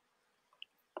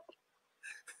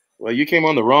 well, you came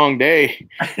on the wrong day."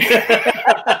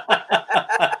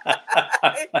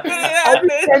 I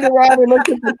just turned around and looked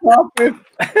at the coffin.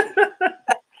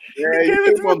 Yeah,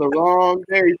 you came on the wrong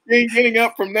day. You ain't getting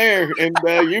up from there, and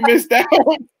you missed out.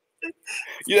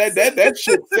 Yeah, that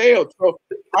shit sailed. So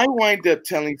I wind up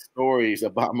telling stories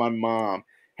about my mom.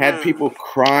 Had people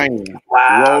crying,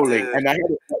 rolling, dude. and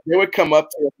they would come up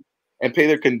to us and pay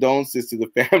their condolences to the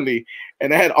family.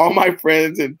 And I had all my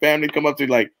friends and family come up to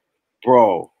me like,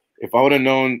 "Bro, if I would have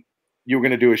known you were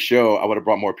gonna do a show, I would have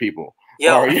brought more people."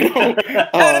 Yo, or, you know,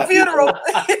 at a funeral.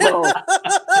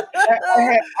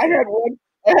 I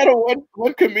had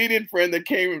one comedian friend that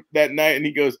came that night, and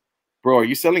he goes, "Bro, are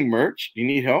you selling merch? Do you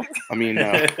need help?" I mean,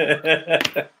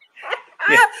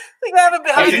 We have it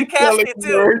behind the casket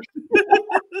too.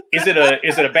 Is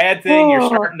it a bad thing? You're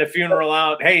starting the funeral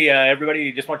out. Hey,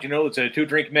 everybody, just want you to know it's a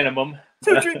 2-drink minimum.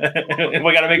 We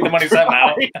got to make the money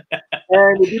somehow.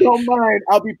 And if you don't mind,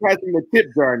 I'll be passing the tip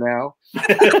jar now.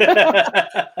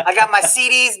 I got my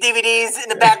CDs, DVDs in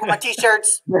the back of my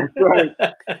T-shirts. That's right.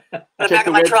 In the back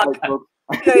of my trunk.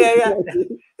 Yeah.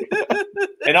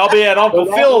 And I'll be at Uncle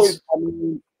Phil's.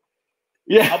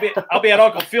 Yeah, I'll be at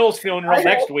Uncle Phil's funeral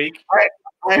next week.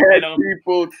 I had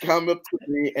people come up to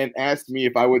me and ask me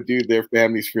if I would do their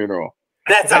family's funeral.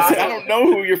 That's awesome. I don't know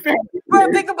who your family is.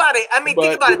 Bro, think about it. Think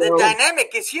about it. The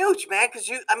dynamic is huge, man.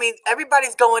 Because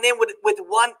everybody's going in with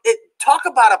one. Talk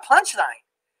about a punchline.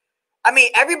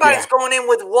 Everybody's going in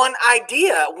with one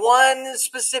idea, one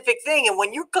specific thing, and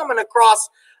when you're coming across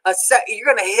a set, you're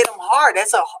gonna hit them hard.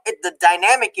 The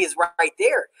dynamic is right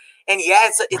there. And yeah,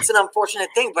 it's an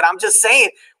unfortunate thing, but I'm just saying,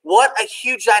 what a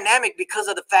huge dynamic because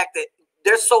of the fact that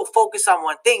they're so focused on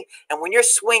one thing, and when you're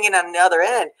swinging on the other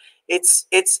end, it's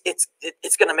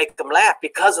gonna make them laugh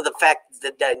because of the fact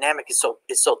that the dynamic is so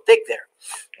thick there.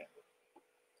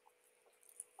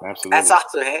 Absolutely, that's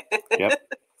awesome, man.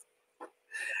 Yep.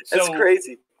 That's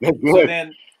crazy. So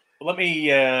then, let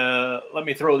me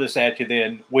throw this at you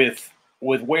then with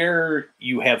where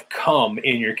you have come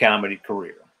in your comedy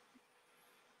career.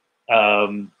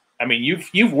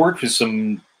 You've worked with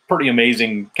some pretty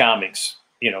amazing comics.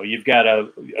 You've got a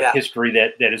history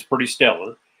that is pretty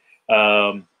stellar.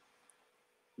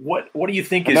 What do you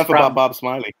think Enough about Bob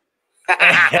Smiley?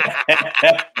 I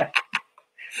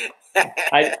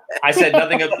said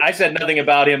nothing. I said nothing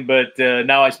about him, but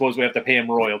now I suppose we have to pay him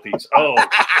royalties. Oh,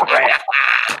 crap!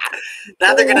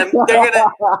 Now they're gonna.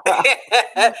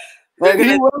 And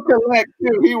he will collect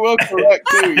too. He will collect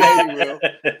too. Yeah, he will.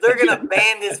 They're gonna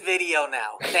ban this video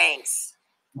now. Thanks.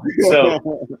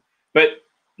 So, but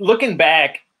looking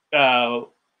back,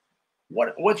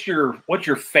 what's your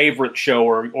favorite show,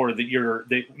 or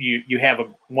that you have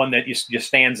one that just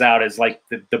stands out as like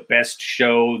the best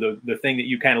show, the thing that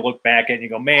you kind of look back at and you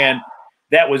go, man,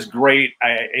 that was great.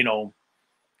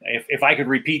 If I could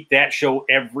repeat that show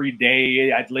every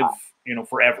day, I'd live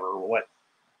forever. Or what?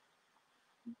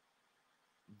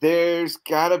 There's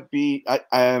gotta be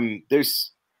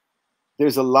there's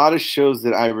a lot of shows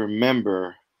that I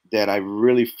remember that I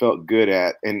really felt good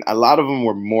at, and a lot of them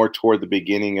were more toward the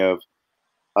beginning of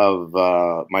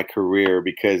my career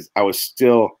because it was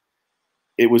still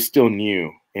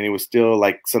new, and it was still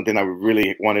like something I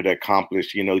really wanted to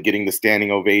accomplish, getting the standing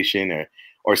ovation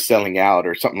or selling out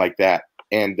or something like that.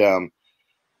 And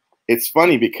it's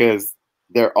funny because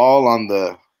they're all on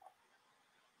the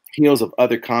heels of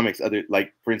other comics,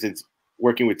 like, for instance,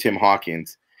 working with Tim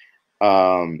Hawkins,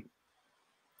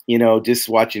 just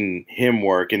watching him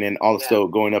work, and then also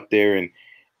going up there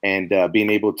and being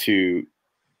able to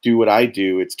do what I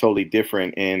do. It's totally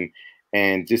different, and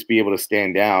just be able to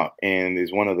stand out. And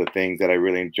is one of the things that I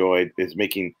really enjoyed, is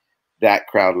making that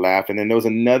crowd laugh. And then there was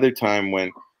another time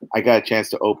when I got a chance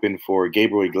to open for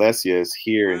Gabriel Iglesias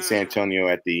here in San Antonio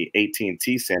at the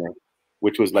AT&T Center,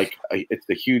 which was like it's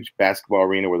the huge basketball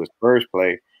arena where the Spurs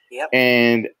play. Yep.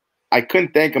 And I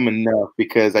couldn't thank him enough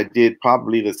because I did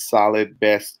probably the solid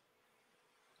best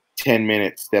 10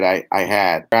 minutes that I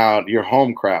had. Your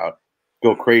home crowd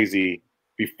go crazy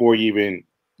before you even,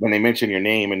 when they mention your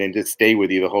name, and then just stay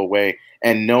with you the whole way.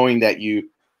 And knowing that you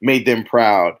made them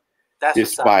proud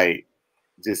just by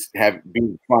just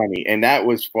being funny. And that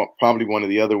was probably one of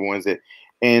the other ones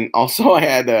and also I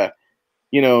had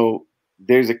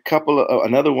there's a couple of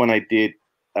another one I did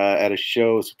at a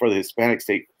show for the Hispanic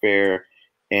State Fair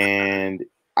and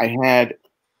I had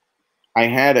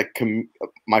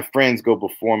my friends go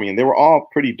before me, and they were all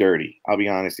pretty dirty, I'll be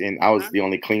honest. And I was the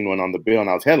only clean one on the bill, and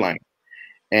I was headlining.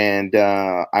 And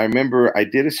I remember I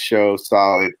did a show,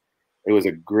 solid. It was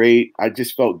a great. I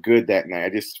just felt good that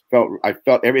night. I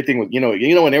felt everything was,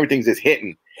 when everything's just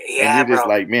hitting, and you're just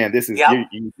like, man, this is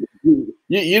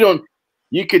you don't.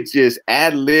 You could just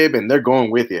ad lib, and they're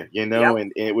going with you,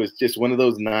 And it was just one of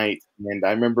those nights. And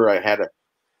I remember I had a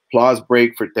applause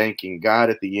break for thanking God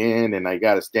at the end, and I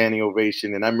got a standing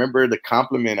ovation. And I remember the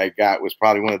compliment I got was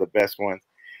probably one of the best ones.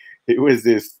 It was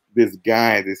this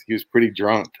guy, he was pretty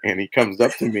drunk, and he comes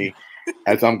up to me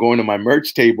as I'm going to my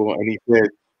merch table, and he said,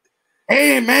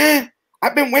 "Hey man,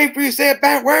 I've been waiting for you to say a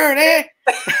bad word, eh?"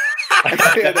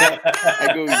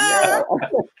 I go, "Yeah."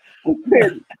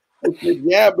 I said,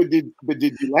 "Yeah, but did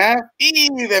you laugh?"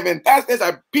 "Even that's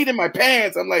I peed in my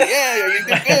pants." I'm like, "Yeah, you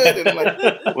did good." And I'm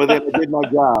like, well, then I did my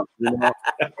job, And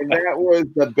that was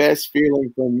the best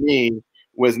feeling for me,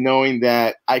 was knowing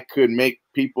that I could make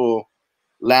people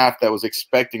laugh that was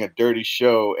expecting a dirty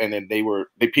show, and then they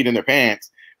peed in their pants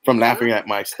from laughing at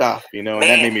my stuff, and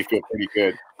that made me feel pretty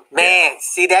good. Man,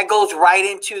 see, that goes right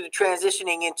into the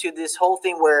transitioning into this whole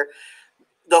thing where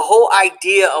the whole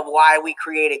idea of why we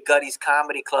created Gutty's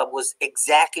Comedy Club was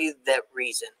exactly that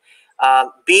reason.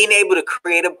 Being able to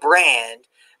create a brand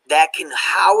that can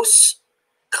house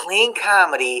clean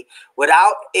comedy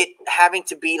without it having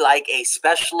to be like a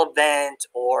special event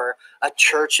or a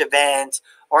church event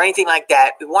or anything like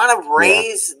that. We want to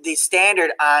raise the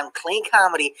standard on clean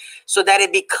comedy so that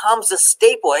it becomes a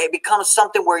staple. It becomes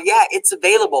something where, it's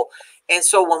available. And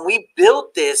so when we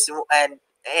built this and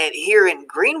here in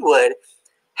Greenwood,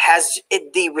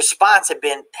 the response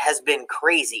has been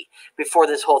crazy before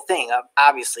this whole thing,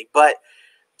 obviously. But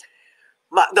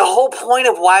the whole point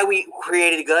of why we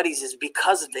created Gutty's is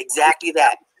because of exactly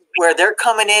that, where they're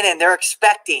coming in and they're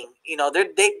expecting,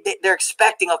 they're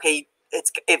expecting, okay,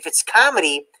 if it's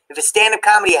comedy, if it's stand-up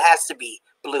comedy, it has to be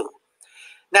blue.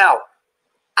 Now,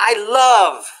 I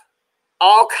love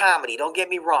all comedy. Don't get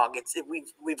me wrong.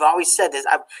 We've always said this.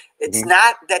 That's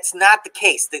not the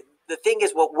case. The thing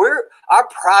is, our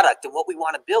product and what we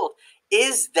want to build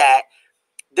is that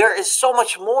there is so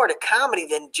much more to comedy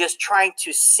than just trying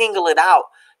to single it out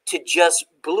to just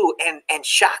blue and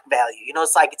shock value.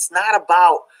 It's like, it's not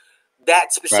about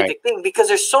that specific thing, because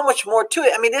there's so much more to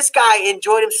it. I mean, this guy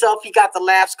enjoyed himself. He got the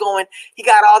laughs going. He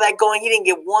got all that going. He didn't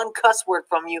get one cuss word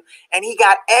from you, and he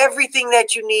got everything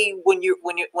that you need when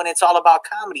it's all about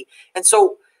comedy. And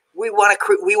so we want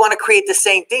to create the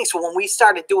same thing. So when we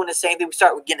started doing the same thing, we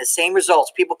started getting the same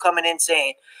results. People coming in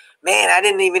saying, "Man, I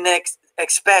didn't even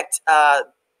expect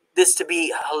this to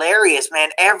be hilarious, man.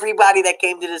 Everybody that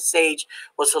came to the stage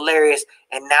was hilarious,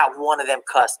 and not one of them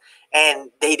cussed."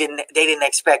 And they didn't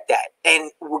expect that.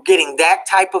 And we're getting that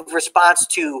type of response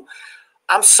to,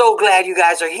 "I'm so glad you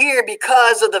guys are here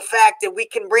because of the fact that we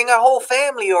can bring our whole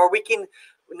family, or we can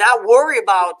not worry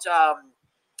about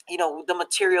the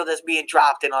material that's being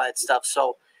dropped and all that stuff."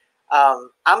 So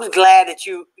I'm glad that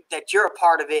you're a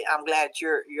part of it. I'm glad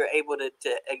you're able to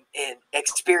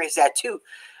experience that too.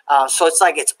 So it's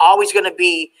like, it's always going to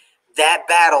be that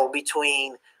battle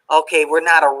between, okay, we're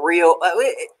not a real.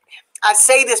 I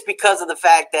say this because of the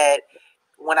fact that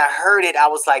when I heard it, I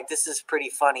was like, this is pretty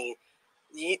funny.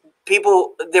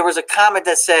 There was a comment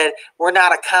that said, "We're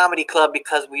not a comedy club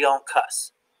because we don't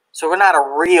cuss. So we're not a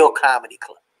real comedy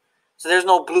club. So there's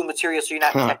no blue material, so you're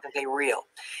not technically real."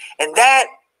 And that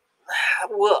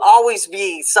will always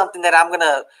be something that I'm going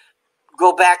to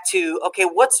go back to. Okay,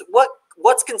 what's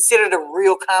considered a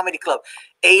real comedy club?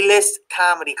 A-list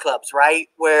comedy clubs, right?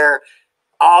 Where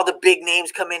all the big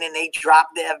names come in and they drop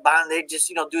the F-bomb. They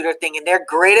just, do their thing, and they're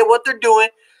great at what they're doing.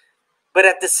 But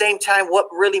at the same time, what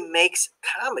really makes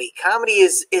comedy? Comedy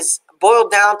is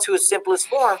boiled down to its simplest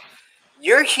form.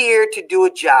 You're here to do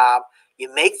a job.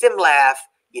 You make them laugh.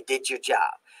 You did your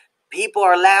job. People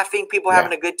are laughing. People are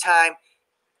having a good time.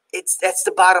 That's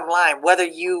the bottom line. Whether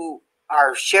you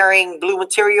are sharing blue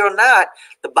material or not,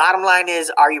 the bottom line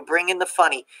is, are you bringing the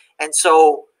funny? And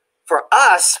so for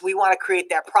us, we want to create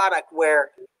that product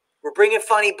where we're bringing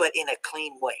funny, but in a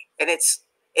clean way. And it's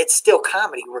still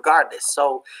comedy regardless.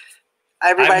 So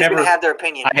everybody's going to have their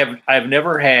opinion. I've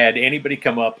never had anybody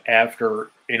come up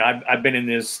after, I've been in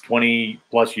this 20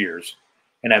 plus years,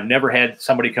 and I've never had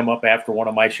somebody come up after one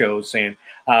of my shows saying,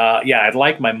 I'd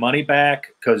like my money back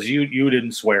because you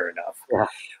didn't swear enough. Yeah.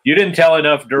 You didn't tell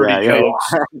enough dirty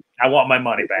jokes. I want my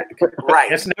money back.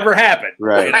 Right. It's never happened.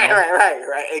 Right.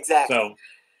 Right. Exactly. So,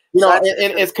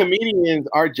 and as comedians,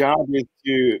 our job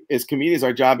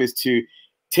is to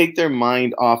take their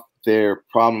mind off their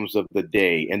problems of the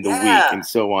day and the week Yeah. and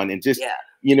so on, and just Yeah.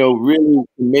 really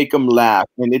make them laugh.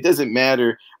 And it doesn't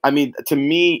matter. I mean, to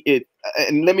me,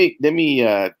 and let me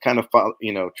kind of follow,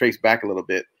 trace back a little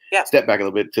bit, Yeah. step back a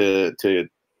little bit to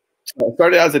I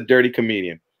started out as a dirty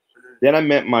comedian. Then I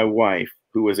met my wife,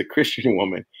 who was a Christian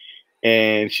woman,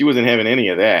 and she wasn't having any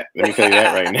of that. Let me tell you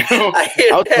that right now. I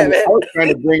was trying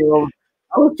to bring her over.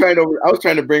 I was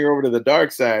trying to bring her over to the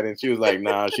dark side, and she was like,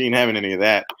 "Nah, she ain't having any of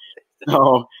that."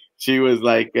 So she was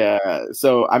like,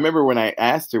 so I remember when I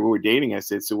asked her, we were dating, I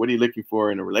said, "So what are you looking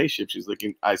for in a relationship?"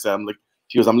 I said, "I'm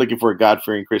looking for a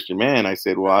God-fearing Christian man." I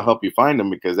said, "Well, I'll help you find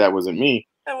him because that wasn't me."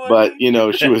 But,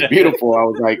 she was beautiful. I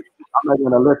was like, I'm not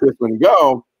going to let this one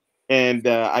go. And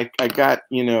I got,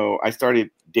 I started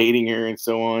dating her and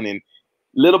so on. And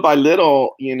little by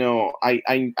little,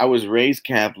 I was raised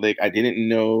Catholic. I didn't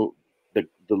know the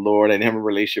Lord. I didn't have a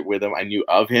relationship with him. I knew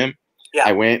of him. Yeah.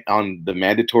 I went on the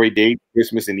mandatory date,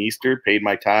 Christmas and Easter, paid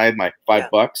my tithe, my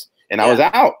 $5, and I was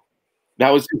out.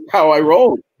 That was how I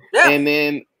rolled. Yeah. And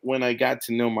then when I got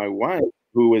to know my wife,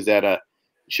 who was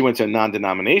she went to a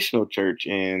non-denominational church,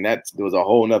 and there was a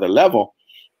whole nother level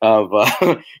of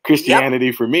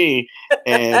Christianity for me.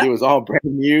 And it was all brand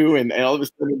new. And all of a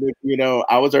sudden,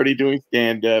 I was already doing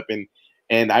stand-up.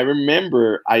 And I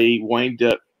remember I wound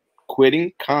up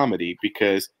quitting comedy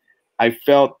because I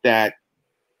felt that,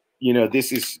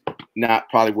 this is not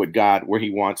probably where he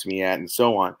wants me at and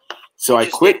so on. So I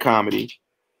quit comedy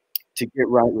to get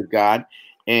right with God.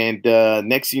 And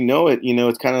next you know it,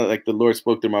 it's kind of like the Lord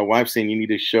spoke to my wife saying, you need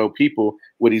to show people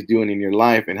what he's doing in your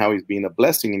life and how he's being a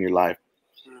blessing in your life.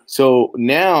 So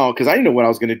now, because I didn't know what I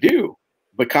was going to do,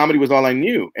 but comedy was all I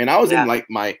knew. And I was in like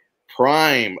my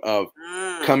prime of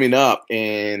coming up,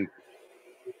 and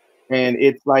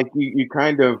it's like you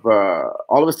kind of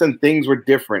all of a sudden things were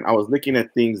different. I was looking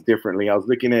at things differently. I was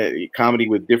looking at comedy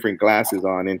with different glasses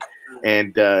on,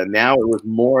 and now it was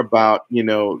more about,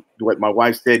 what my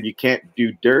wife said, you can't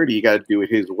do dirty, you got to do it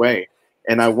his way.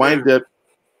 And I wind up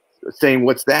saying,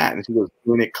 what's that? And she goes,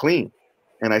 doing it clean.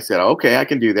 And I said, okay, I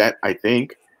can do that, I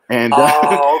think. And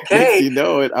next you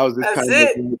know it, I was just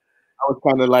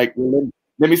kind of like, well,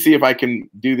 let me see if I can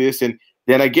do this. And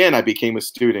then again, I became a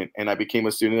student, and I became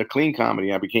a student of clean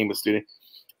comedy. I became a student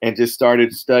and just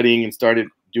started studying and started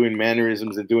doing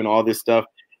mannerisms and doing all this stuff.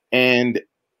 And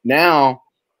now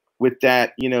with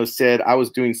that, said I was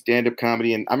doing stand-up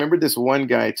comedy. And I remember this one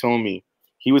guy told me,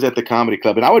 he was at the comedy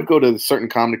club, and I would go to certain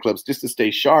comedy clubs just to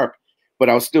stay sharp, but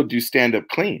I would still do stand-up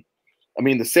clean. I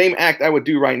mean, the same act I would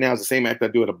do right now is the same act I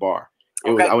do at a bar.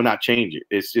 I would not change it.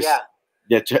 It's just,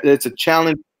 it's a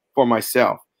challenge for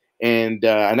myself. And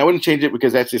I wouldn't change it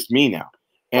because that's just me now.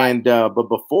 And, but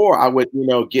before I would,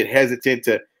 get hesitant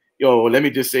to, let me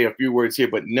just say a few words here,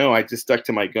 but no, I just stuck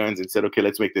to my guns and said, okay,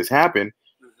 let's make this happen.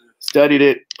 Studied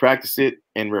it, practiced it,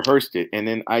 and rehearsed it. And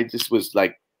then I just was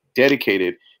like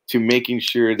dedicated to making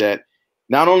sure that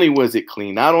not only was it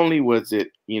clean, not only was it,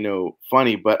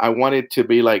 funny, but I wanted to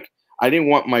be like, I didn't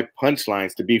want my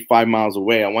punchlines to be 5 miles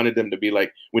away. I wanted them to be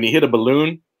like, when you hit a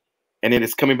balloon and then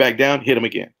it's coming back down, hit them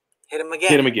again. Hit them again.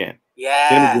 Hit them again. Yeah.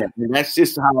 Hit them again. And that's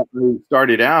just how I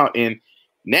started out. And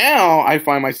now I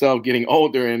find myself getting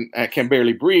older and I can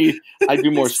barely breathe. I do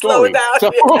more stories.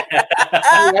 So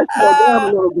I slow down a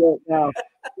little bit now.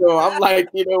 So I'm like,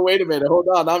 wait a minute, hold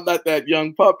on. I'm not that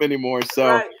young pup anymore.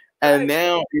 So, and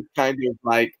now it's kind of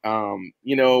like,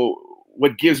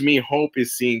 what gives me hope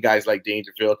is seeing guys like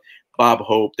Dangerfield, Bob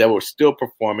Hope, that were still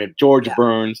performing, George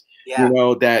Burns,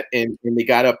 that, and they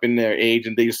got up in their age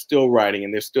and they're still writing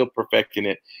and they're still perfecting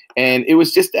it. And it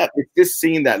was just that, it's just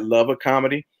seeing that love of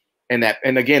comedy.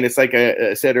 And again, it's like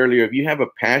I said earlier, if you have a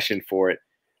passion for it,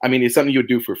 I mean, it's something you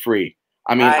do for free.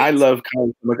 I mean, I love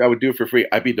comedy. Look, I would do it for free.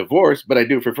 I'd be divorced, but I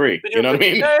do it for free. You know what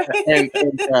I mean?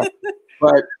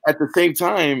 But at the same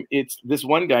time, it's this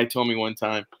one guy told me one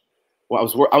time,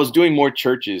 well, I was doing more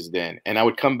churches then, and I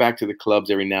would come back to the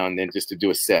clubs every now and then just to do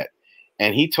a set.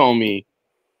 And he told me,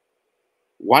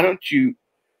 why don't you,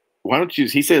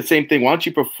 he said the same thing. Why don't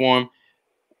you perform?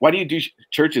 Why do you do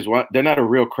churches? Why, they're not a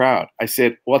real crowd. I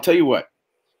said, well, I'll tell you what,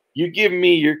 you give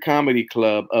me your comedy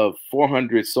club of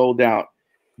 400 sold out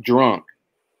drunk.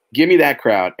 Give me that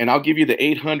crowd, and I'll give you the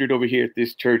 800 over here at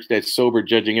this church that's sober,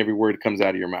 judging every word that comes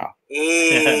out of your mouth.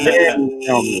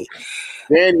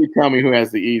 Then you tell me who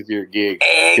has the easier gig.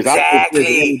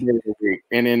 Exactly.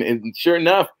 And sure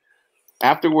enough,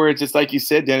 afterwards, it's like you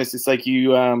said, Dennis, it's like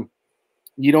you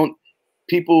don't,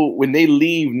 people, when they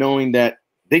leave knowing that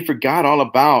they forgot all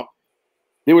about,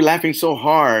 they were laughing so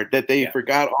hard that they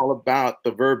forgot all about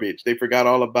the verbiage. They forgot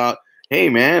all about, hey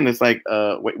man, it's like,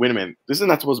 wait a minute, this is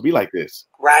not supposed to be like this.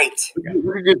 Right.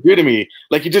 What did you just do to me?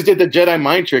 Like you just did the Jedi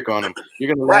mind trick on him.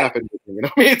 You're gonna laugh at me. You know,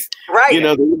 I mean, it's Right. you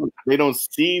know, they don't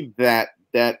see that,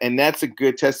 and that's a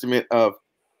good testament of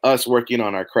us working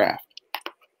on our craft.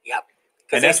 Yep.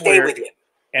 Because they stay with you.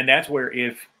 And that's where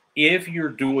if you're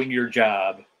doing your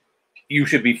job, you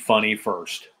should be funny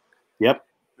first. Yep.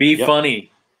 Be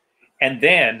funny. And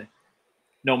then,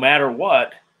 no matter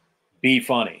what, be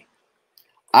funny.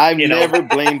 I've never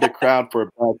blamed the crowd for a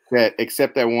bad set,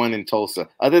 except that one in Tulsa.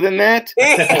 Other than that,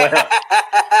 well,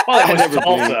 that was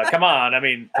Tulsa. Come on, I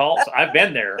mean Tulsa. I've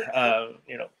been there.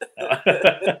 You know.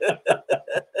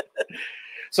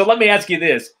 So let me ask you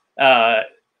this: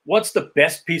 what's the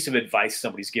best piece of advice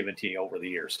somebody's given to you over the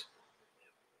years?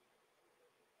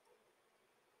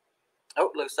 Oh,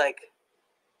 looks like.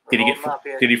 Did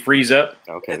he freeze up?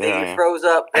 Okay, I think he froze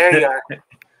up. There you are.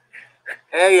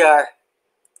 There you are.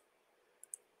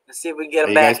 Let's see if we can get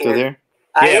him back here. There?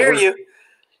 I hear you.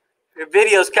 Your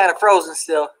video's kind of frozen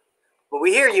still, but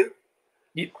we hear you.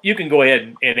 You can go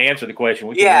ahead and answer the question.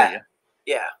 We can hear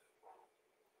you. Yeah.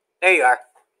 There you are.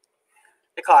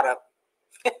 They caught up.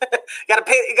 Gotta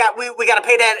pay. We gotta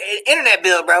pay that internet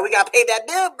bill, bro. We gotta pay that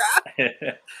bill, bro.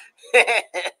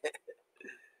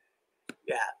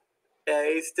 Yeah.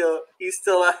 He's still.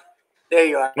 There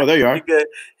you are. Oh, there you are. You good?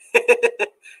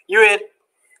 You in?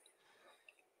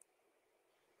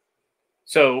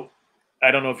 So,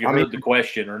 I don't know if you heard the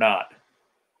question or not.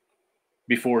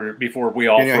 Before we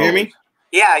all. Can you hear me?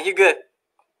 Yeah, you're good.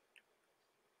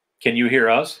 Can you hear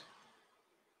us?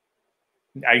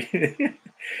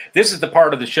 This is the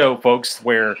part of the show, folks,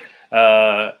 where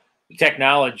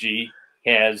technology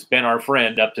has been our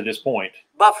friend up to this point.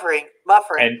 Buffering.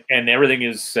 And everything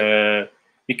is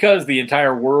because the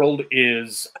entire world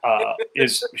is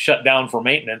shut down for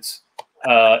maintenance.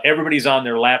 Everybody's on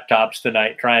their laptops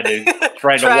tonight trying to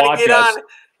watch us.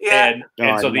 Yeah.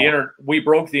 And so we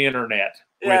broke the internet.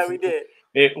 Yeah, we did.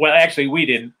 Well, actually, we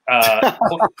didn't.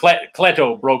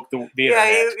 Cleto broke the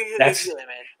internet.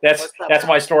 Yeah, that's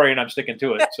my story, and I'm sticking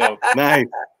to it. So nice.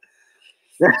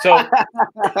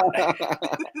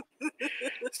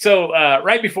 So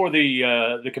right before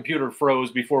the computer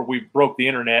froze, before we broke the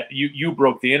internet, you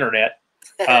broke the internet.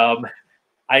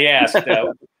 I asked,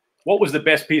 what was the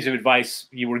best piece of advice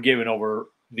you were given over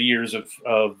the years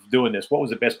of doing this? What was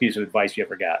the best piece of advice you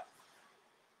ever got?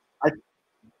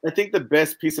 I think the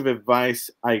best piece of advice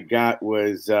I got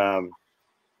was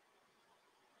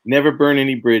never burn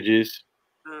any bridges.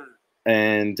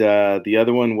 And the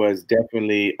other one was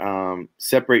definitely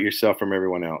separate yourself from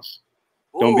everyone else.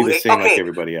 Don't be the same like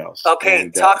everybody else. Okay,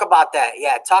 and, talk about that.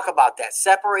 Yeah, talk about that.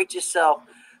 Separate yourself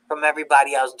from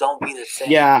everybody else. Don't be the same.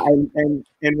 Yeah, and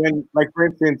when, like, for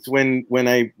instance, when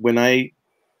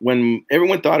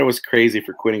everyone thought I was crazy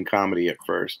for quitting comedy at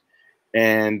first,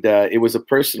 and it was a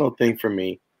personal thing for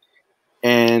me,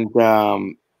 and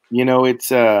you know,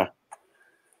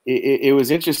 it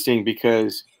was interesting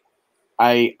because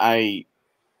I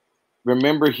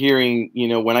remember hearing, you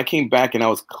know, when I came back and I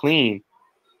was clean,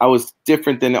 I was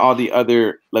different than all the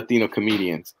other Latino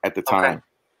comedians at the time.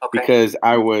 Okay. Because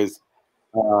I was,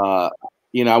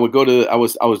 you know, I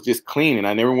was just clean,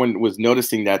 and everyone was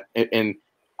noticing that. And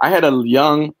I had a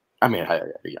young, I mean,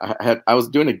 I was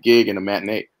doing a gig in a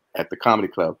matinee at the comedy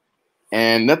club,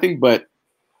 and nothing but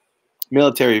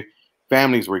military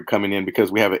families were coming in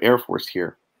because we have an Air Force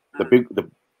here,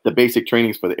 the basic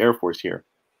trainings for the Air Force here.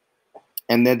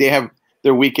 And then they have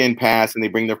their weekend pass, and they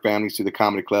bring their families to the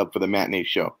comedy club for the matinee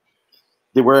show.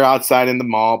 They were outside in the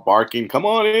mall barking, "Come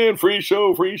on in, free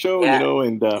show," you know,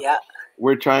 and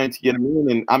we're trying to get them in.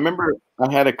 And I remember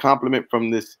I had a compliment from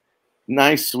this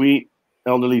nice, sweet,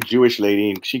 elderly Jewish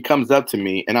lady, and she comes up to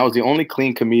me, and I was the only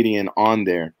clean comedian on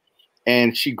there.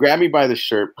 And she grabbed me by the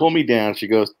shirt, pulled me down. She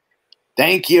goes,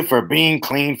 "Thank you for being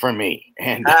clean for me."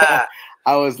 And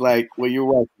I was like, "Well, you're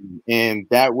welcome." And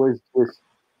that was just,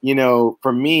 you know,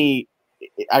 for me,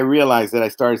 I realized that I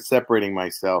started separating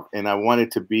myself, and I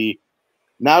wanted to be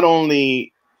not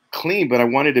only clean, but I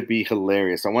wanted to be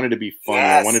hilarious. I wanted to be funny.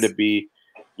 Yes. I wanted to be,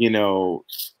 you know,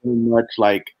 so much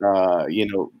like, you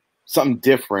know, something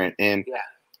different.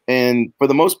 And for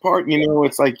the most part, you know,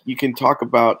 it's like you can talk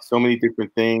about so many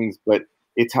different things, but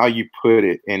it's how you put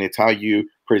it and it's how you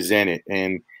present it.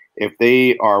 And if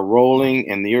they are rolling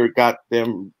and you got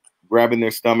them grabbing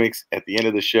their stomachs at the end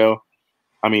of the show,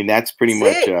 I mean, that's pretty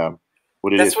much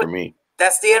what it is for me.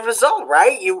 That's the end result,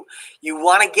 right? You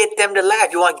want to get them to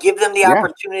laugh. You want to give them the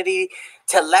opportunity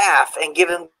to laugh and give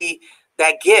them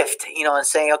that gift, you know, and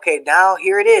saying, okay, now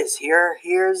here it is.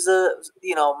 Here's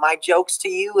you know, my jokes to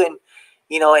you, and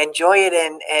you know, enjoy it,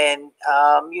 and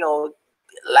you know,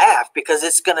 laugh, because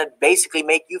it's going to basically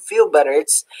make you feel better.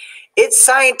 It's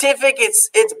scientific,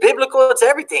 it's biblical, it's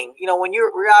everything. You know, when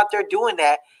we're out there doing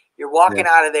that, you're walking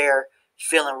out of there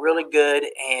feeling really good,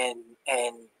 and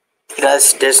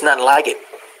there's nothing like it.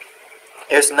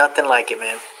 There's nothing like it,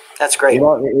 man. That's great. You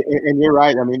know, and you're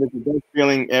right. I mean, it's the best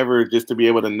feeling ever just to be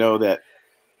able to know that,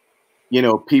 you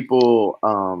know, people,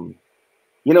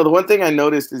 you know, the one thing I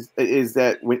noticed is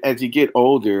that as you get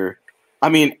older, I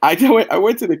mean, I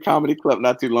went to the comedy club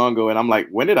not too long ago, and I'm like,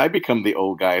 when did I become the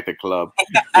old guy at the club?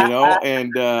 You know,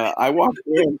 and I walk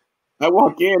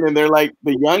in, and they're like,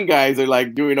 the young guys are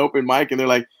like doing open mic, and they're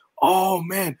like, oh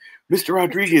man, Mr.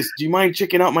 Rodriguez, do you mind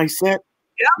checking out my set?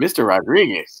 Yeah. Mr.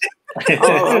 Rodriguez.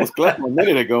 Oh, I was Cleto a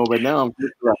minute ago, but now I'm Mr.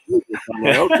 Rodriguez. I'm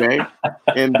like, okay.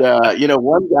 And you know,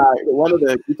 one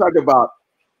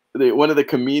of the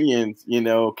comedians, you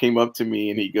know, came up to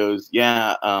me and he goes,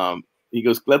 yeah, he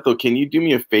goes, Cleto, can you do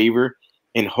me a favor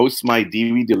and host my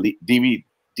DVD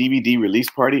release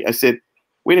party? I said,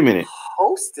 wait a minute.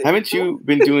 Haven't you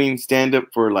been doing stand-up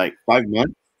for like 5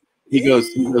 months? He goes,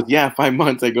 yeah, 5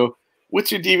 months. I go,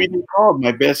 what's your DVD called?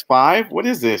 My Best Five? What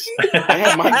is this? I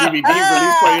had my DVD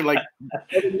release party in like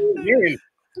 7 years.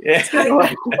 Yeah.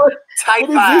 Like, what is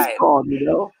this called? You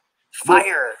know,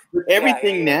 fire. But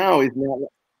everything now is now.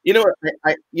 You know,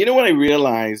 you know what I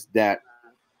realized that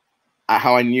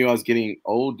how I knew I was getting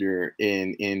older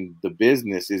in the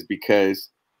business is because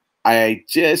I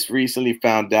just recently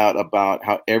found out about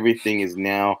how everything is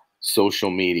now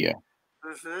social media.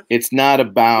 Mm-hmm. It's not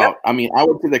about, I mean, I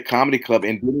went to the comedy club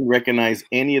and didn't recognize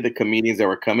any of the comedians that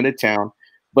were coming to town,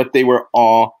 but they were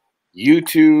all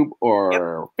YouTube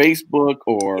or Facebook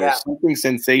or something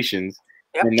sensations.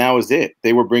 And that was it.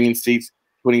 They were putting seats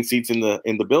in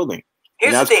the building.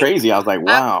 And that's crazy. I was like,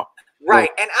 wow. Right.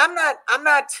 And I'm not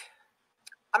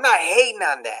hating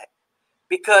on that,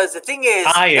 because the thing is,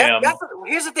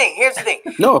 here's the thing.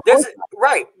 No,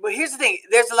 right. But here's the thing.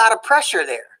 There's a lot of pressure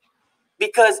there,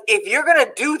 because if you're going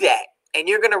to do that and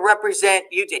you're going to represent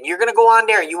you and you're going to go on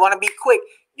there and you want to be quick,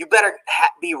 you better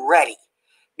be ready.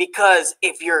 Because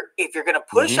if you're going to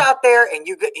push out there and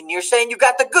you're saying you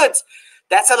got the goods,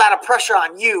 that's a lot of pressure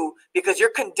on you, because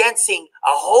you're condensing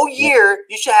a whole year.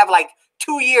 You should have like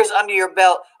 2 years under your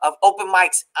belt of open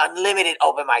mics, unlimited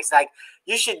open mics. Like,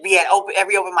 you should be at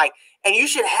every open mic, and you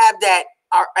should have that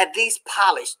at least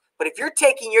polished. But if you're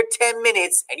taking your 10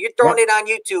 minutes and you're throwing it on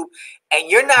YouTube and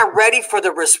you're not ready for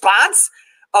the response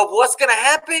of what's going to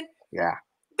happen,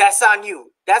 that's on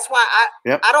you. That's why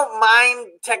I don't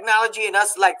mind technology and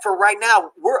us. Like, for right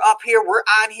now, we're up here, we're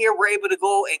on here, we're able to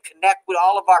go and connect with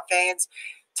all of our fans.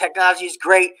 Technology is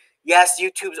great. Yes,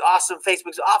 YouTube's awesome,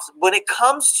 Facebook's awesome. When it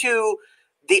comes to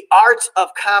the art of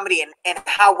comedy and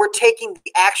how we're taking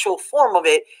the actual form of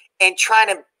it and trying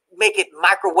to make it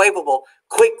microwavable,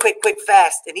 quick,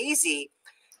 fast, and easy,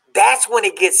 that's when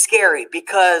it gets scary,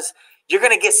 because you're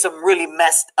going to get some really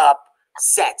messed up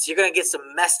sets. You're going to get some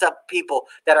messed up people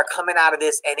that are coming out of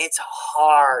this, and it's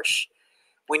harsh.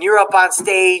 When you're up on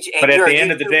stage and but at the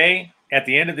end of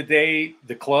the day,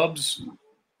 the clubs,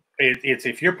 it's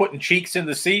if you're putting cheeks in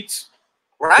the seats,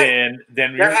 then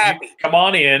you come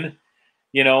on in.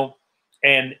 You know,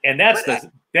 and that's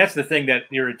the thing that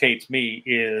irritates me,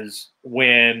 is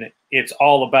when it's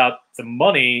all about the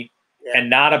money and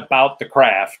not about the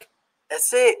craft.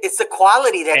 That's it. It's the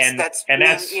quality that's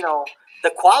you know,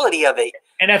 the quality of it.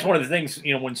 And that's one of the things,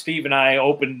 you know, when Steve and I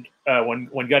opened,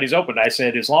 when Gutty's opened, I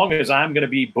said, as long as I'm going to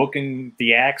be booking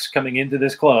the acts coming into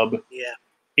this club,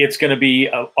 it's going to be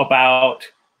about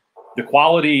the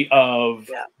quality of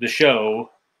the show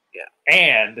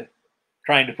and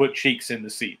trying to put cheeks in the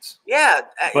seats. Yeah.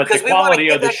 But the quality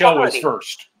of the show is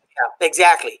first. Yeah,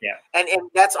 exactly. Yeah. And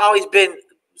that's always been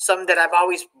something that I've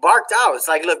always barked out. It's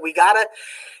like, look, we gotta,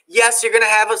 yes, you're gonna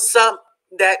have some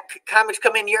that comics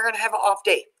come in, you're gonna have an off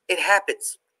day. It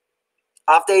happens.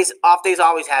 Off days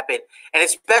always happen. And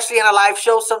especially in a live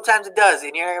show, sometimes it does.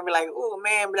 And you're gonna be like, oh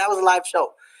man, but that was a live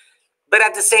show. But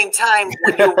at the same time,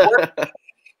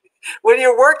 when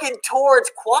you're working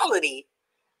towards quality,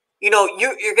 you know,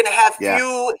 you're going to have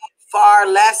far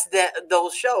less than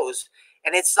those shows.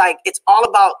 And it's like, it's all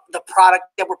about the product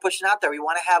that we're pushing out there. We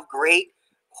want to have great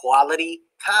quality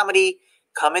comedy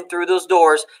coming through those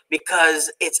doors,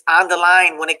 because it's on the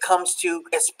line when it comes to,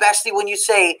 especially when you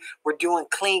say we're doing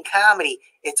clean comedy,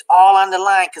 it's all on the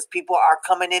line, because people are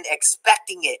coming in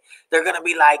expecting it. They're going to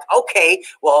be like, okay,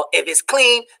 well, if it's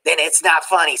clean, then it's not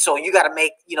funny. So you got to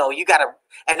make, you know,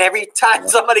 and every time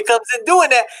somebody comes in doing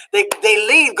that, they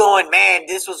leave going, man,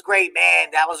 this was great, man,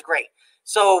 that was great.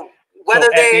 So at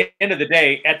the end of the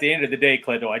day,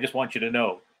 Cleto, I just want you to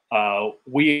know,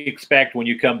 we expect when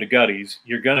you come to Gutty's,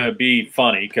 you're going to be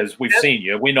funny because we've seen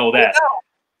you. We know that.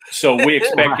 So we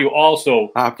expect you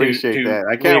also. I appreciate that.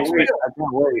 I can't wait. I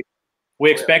can't wait. We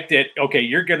expect it. Okay,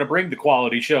 you're going to bring the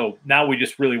quality show. Now we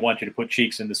just really want you to put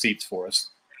cheeks in the seats for us.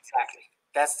 Exactly.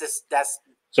 That's.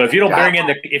 So if you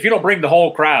don't bring the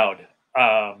whole crowd,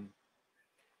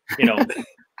 you know,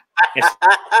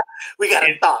 we got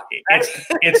to talk.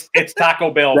 It's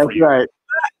Taco Bell. That's for you. right.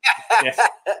 Yeah.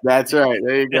 That's right.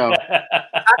 There you go.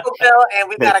 Taco Bell, and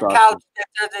we got a couch that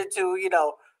turns into, you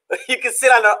know, you can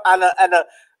sit on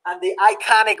the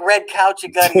iconic red couch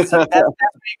at Gutty's. So that's where you're gonna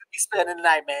be spending the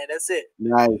night, man. That's it.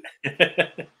 Nice.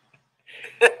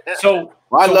 So,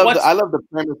 I love the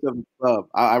premise of the club.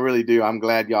 I really do. I'm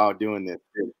glad y'all are doing this.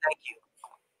 Thank you.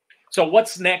 So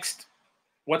what's next?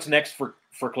 What's next for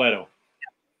Cleto?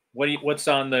 What's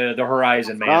on the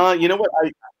horizon, man? You know what?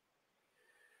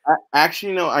 I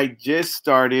actually, I just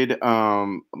started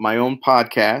my own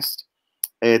podcast.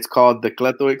 It's called the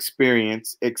Cleto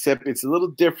Experience, except it's a little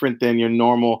different than your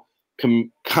normal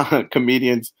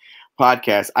comedians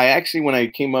podcast. I actually, when I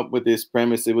came up with this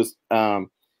premise, it was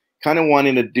kind of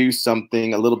wanting to do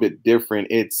something a little bit different.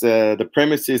 It's the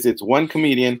premise is it's one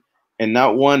comedian and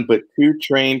not one, but two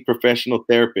trained professional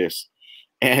therapists.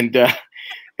 And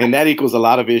that equals a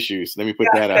lot of issues. Let me put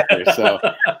that out there. So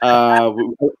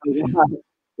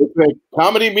it's like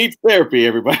comedy meets therapy,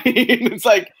 everybody. It's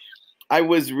like I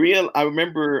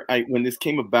remember when this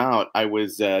came about, I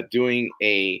was doing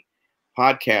a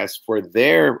podcast for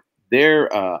their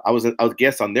I was a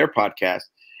guest on their podcast,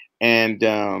 and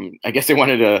I guess they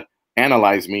wanted to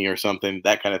analyze me or something,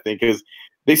 that kind of thing, because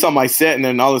they saw my set, and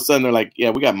then all of a sudden they're like,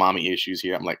 "Yeah, we got mommy issues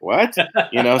here." I'm like, "What?" So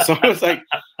it was like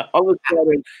all of a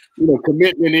sudden,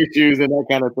 commitment issues and that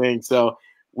kind of thing. So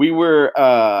we were.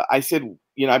 I said,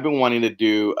 I've been wanting to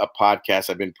do a podcast.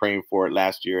 I've been praying for it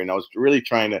last year, and I was really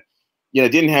trying to.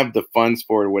 Didn't have the funds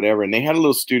for it or whatever. And they had a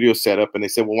little studio set up, and they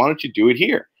said, well, why don't you do it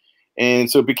here?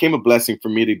 And so it became a blessing for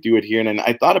me to do it here. And then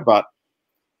I thought about,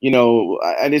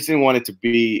 I just didn't want it to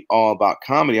be all about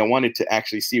comedy. I wanted to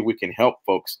actually see if we can help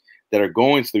folks that are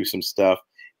going through some stuff.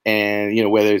 And,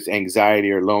 whether it's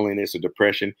anxiety or loneliness or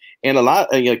depression. And a lot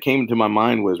came to my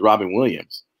mind was Robin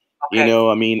Williams.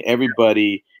 Okay.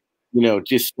 Everybody,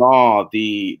 just saw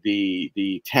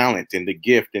the talent and the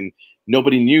gift, and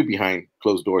nobody knew behind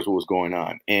closed doors what was going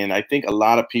on. And I think a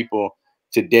lot of people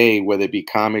today, whether it be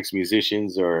comics,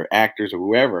 musicians, or actors, or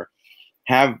whoever,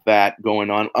 have that going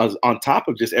on top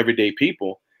of just everyday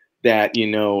people that,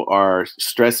 are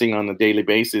stressing on a daily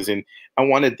basis. And I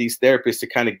wanted these therapists to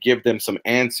kind of give them some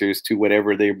answers to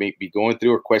whatever they may be going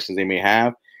through or questions they may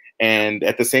have. And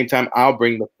at the same time, I'll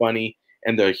bring the funny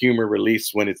and the humor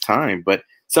release when it's time. But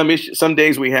some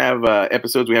days we have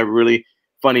episodes, we have really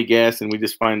funny guests, and we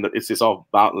just find that it's just all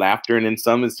about laughter. And then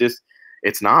some it's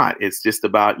not. It's just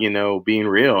about, being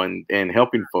real and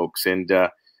helping folks. And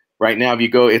right now, if you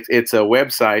go, it's a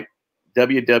website,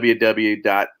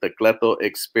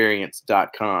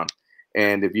 www.thecletoexperience.com.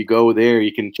 And if you go there,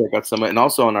 you can check out some, and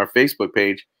also on our Facebook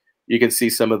page, you can see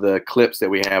some of the clips that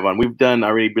we have on. We've done, I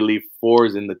already believe, 4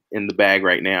 in the bag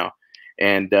right now.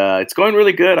 And it's going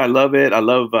really good. I love it. I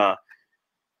love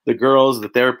the girls, the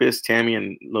therapists, Tammy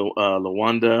and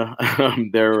Lawanda.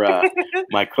 They're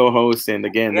my co-hosts, and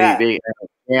again, they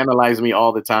analyze me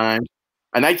all the time,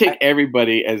 and I take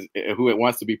everybody as who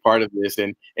wants to be part of this.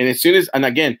 And as soon as, and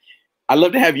again, I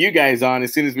love to have you guys on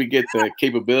as soon as we get the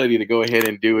capability to go ahead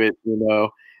and do it,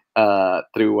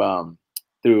 through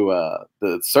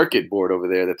the circuit board over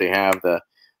there that they have,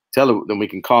 then we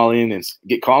can call in and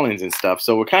get call-ins and stuff.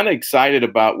 So we're kind of excited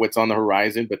about what's on the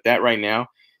horizon, but that right now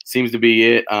seems to be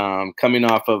it. Coming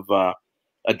off of a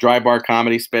dry bar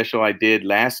comedy special I did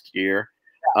last year,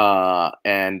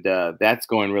 and that's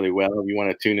going really well. If you want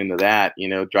to tune into that,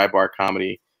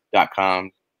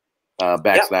 drybarcomedy.com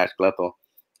 /Cleto.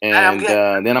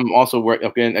 And then I'm also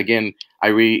working again.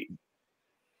 No,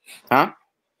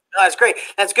 that's great.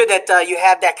 That's good that you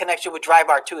have that connection with Dry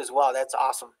Bar too as well. That's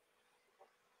awesome.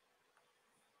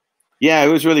 Yeah, it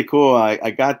was really cool.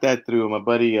 I got that through my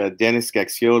buddy Dennis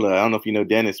Gaxiola. I don't know if you know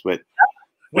Dennis, but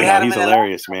he's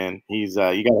hilarious, man. He's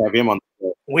you gotta have him on the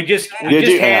show. We just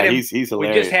had him. He's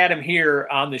hilarious. We just had him here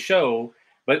on the show,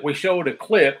 but we showed a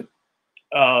clip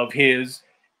of his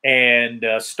and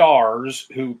Stars,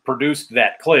 who produced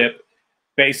that clip.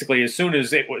 Basically, as soon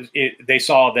as they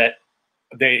saw that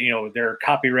their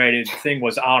copyrighted thing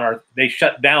was on they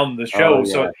shut down the show. Oh,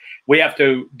 yeah. So we have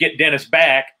to get Dennis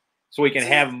back so we can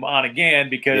have him on again,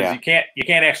 because you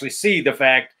can't actually see the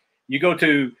fact. You go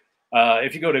to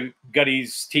if you go to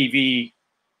Gutty's TV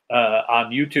on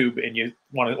YouTube and you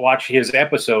want to watch his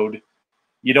episode,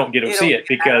 you don't get to see it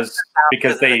because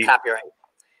they copyright.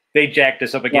 They jacked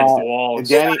us up against the wall. And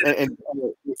Danny and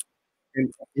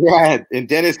yeah, and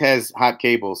Dennis has hot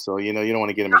cables, so you don't want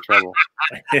to get him in trouble.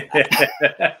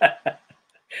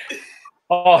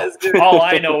 all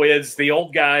I know is the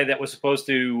old guy that was supposed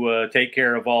to take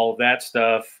care of all of that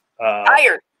stuff.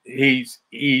 Hired. He's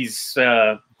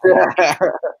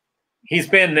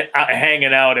been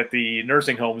hanging out at the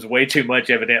nursing homes way too much,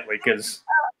 evidently, because.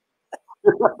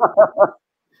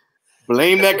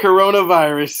 Blame that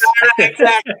coronavirus.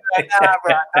 Exactly.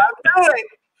 Bro. I'm doing.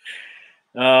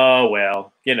 Oh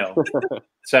well,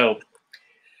 So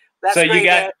That's so great,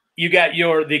 you got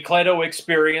the Cleto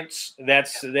experience.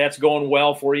 That's going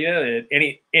well for you.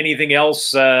 Anything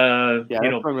else? Yeah, that's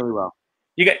going really well.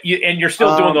 And you're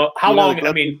still doing how long?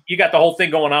 I mean, you got the whole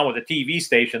thing going on with the TV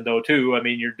station though too. I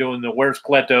mean, you're doing the Where's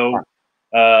Cleto,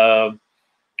 and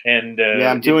yeah,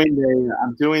 I'm doing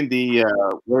the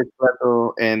Where's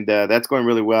Cleto, and that's going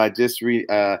really well. I just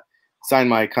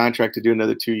signed my contract to do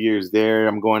another 2 years there.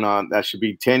 I'm going on. That should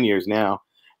be 10 years now.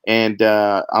 And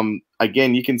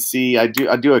again, you can see I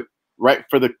do a right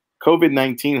for the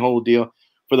COVID-19 whole deal.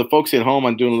 For the folks at home,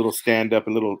 I'm doing a little stand up,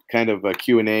 a little kind of a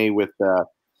Q&A with.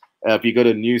 If you go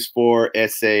to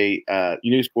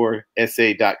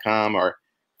news4sa.com or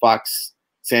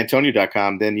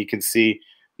foxsantonio.com, then you can see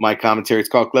my commentary. It's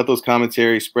called Cleto's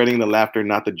Commentary, Spreading the Laughter,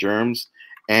 Not the Germs.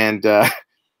 And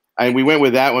we went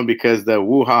with that one because the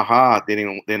woo ha ha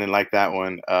didn't like that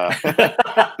one.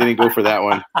 Didn't go for that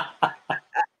one.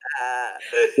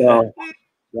 So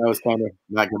that was kind of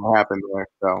not going to happen there.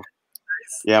 So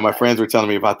yeah, my friends were telling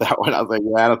me about that one. I was like,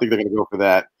 yeah, I don't think they're going to go for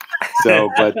that. So,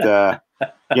 but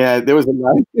yeah, there was a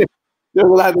lot. There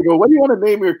was a lot to go. What do you want to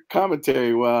name your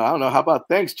commentary? Well, I don't know. How about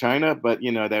Thanks, China? But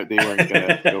that they weren't going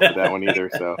to go for that one either.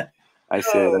 So I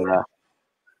said,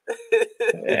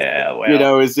 yeah,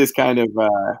 well, it's just kind of.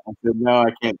 I said, no,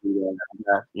 I can't do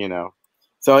that.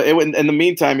 So in the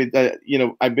meantime,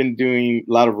 I've been doing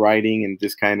a lot of writing and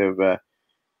just kind of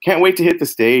can't wait to hit the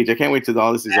stage. I can't wait till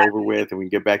all this is over with and we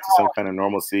can get back to some kind of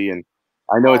normalcy. And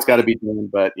I know it's got to be done,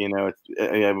 but we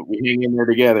hang in there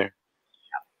together.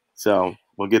 So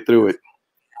we'll get through it.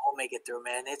 We'll make it through,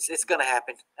 man. It's gonna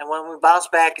happen, and when we bounce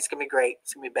back, it's gonna be great.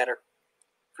 It's gonna be better,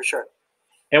 for sure.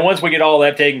 And once we get all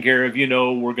that taken care of,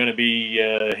 we're going to be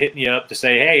hitting you up to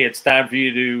say, hey, it's time for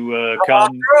you to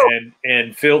come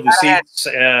and fill the seats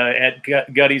at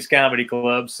Gutty's Comedy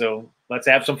Club. So let's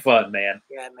have some fun, man.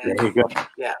 Yeah, man. There you go.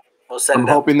 Yeah, we'll set I'm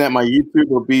hoping that my YouTube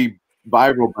will be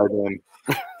viral by then.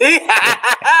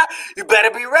 You better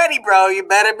be ready, bro. You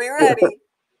better be ready.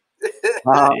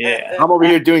 Yeah. I'm over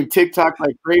here doing TikTok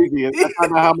like crazy. I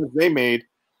don't know how much they made.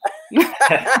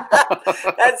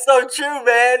 That's so true,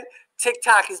 man.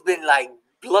 TikTok has been like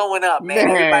blowing up, man.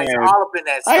 Everybody's all up in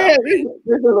that stuff.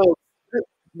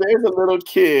 There's a little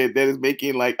kid that is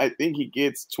making I think he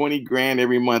gets 20 grand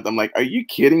every month. I'm like, are you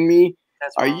kidding me?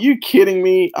 Are you kidding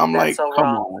me? I'm like, come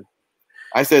on.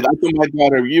 I said, I told my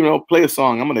daughter, play a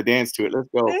song. I'm gonna dance to it. Let's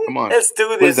go. Come on. Let's do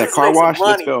this. What is that, car wash?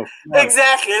 Let's go.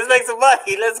 Exactly. Let's make some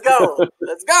money. Let's go.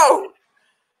 Let's go.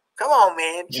 Come on,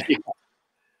 man.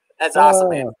 That's awesome,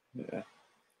 man. Yeah.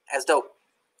 That's dope.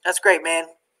 That's great, man.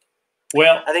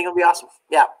 Well, I think it'll be awesome.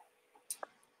 Yeah.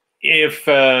 If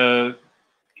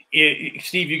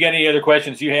Steve, you got any other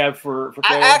questions you have for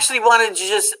Cleto? I actually wanted to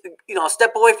just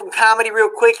step away from comedy real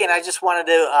quick, and I just wanted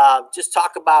to just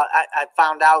talk about. I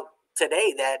found out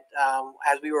today that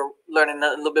as we were learning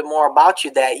a little bit more about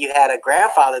you, that you had a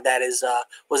grandfather that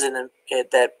was in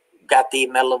that got the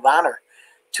Medal of Honor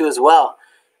too as well.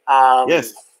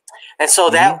 Yes. And so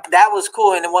that was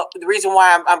cool. And the reason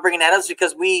why I'm bringing that up is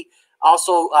because we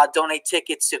also donate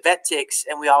tickets to Vet Tix,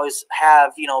 and we always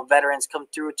have veterans come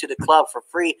through to the club for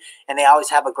free, and they always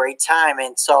have a great time.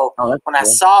 And so when I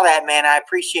saw that, man, I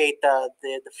appreciate the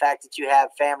fact that you have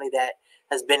family that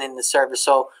has been in the service.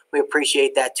 So we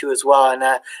appreciate that too as well. And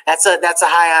that's a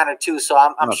high honor too. So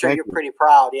I'm sure you're pretty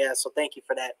proud. Yeah. So thank you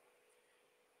for that.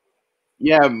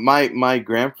 Yeah, my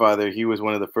grandfather, he was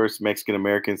one of the first Mexican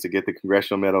Americans to get the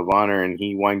Congressional Medal of Honor, and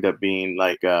he wound up being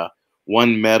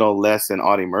one medal less than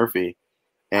Audie Murphy,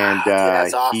 and dude,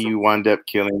 that's awesome. he wound up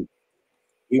killing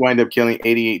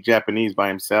 88 Japanese by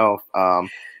himself.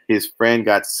 His friend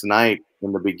got sniped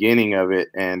in the beginning of it,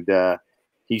 and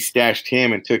he stashed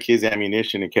him and took his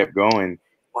ammunition and kept going.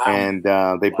 Wow. And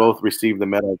they both received the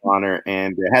Medal of Honor.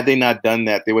 And had they not done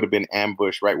that, they would have been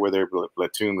ambushed right where their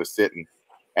platoon was sitting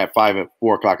at 4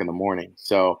 o'clock in the morning.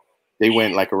 So they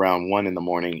went around 1 in the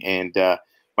morning. And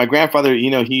my grandfather,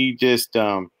 he just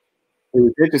it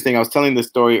was interesting. I was telling this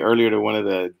story earlier to one of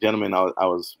the gentlemen I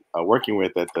was working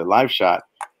with at the live shot,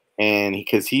 and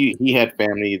because he had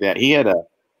family that he had a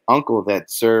uncle that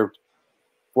served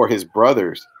for his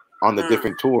brothers on the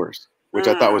different tours, which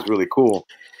I thought was really cool.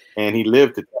 And he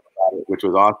lived to tell about it, which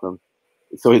was awesome.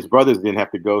 So his brothers didn't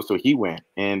have to go, so he went.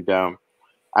 And I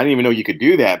didn't even know you could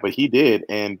do that, but he did.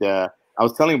 And I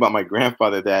was telling about my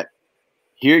grandfather that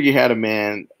here you had a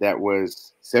man that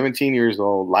was 17 years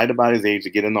old, lied about his age to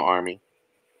get in the army,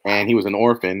 and he was an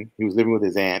orphan. He was living with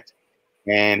his aunt,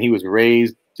 and he was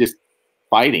raised just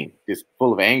fighting, just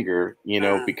full of anger,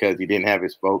 because he didn't have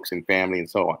his folks and family and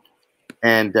so on.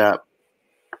 And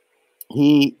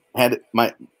he had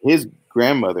his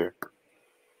grandmother,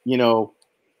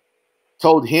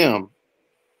 told him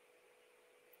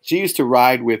she used to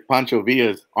ride with Pancho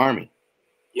Villa's army.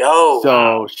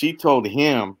 So she told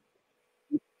him,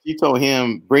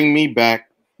 bring me back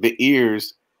the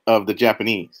ears of the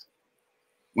Japanese.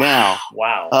 Now,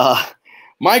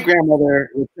 my grandmother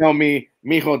would tell me,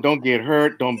 mijo, don't get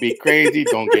hurt, don't be crazy,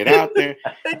 don't get out there.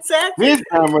 Exactly. His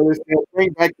grandmother said,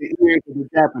 bring back the ears of the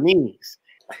Japanese.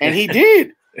 And he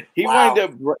did. He wound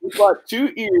up, he brought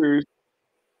 2 ears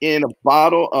in a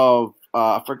bottle of,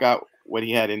 I forgot what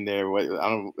he had in there. What, I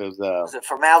don't. It was it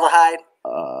formaldehyde?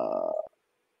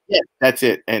 Yeah, that's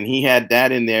it. And he had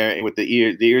that in there with the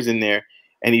ears in there,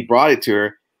 and he brought it to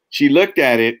her. She looked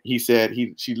at it. He said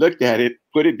she looked at it,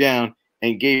 put it down,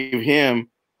 and gave him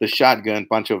the shotgun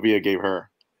Pancho Villa gave her.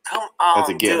 Come on, as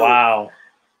a gift. dude. Wow.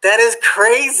 That is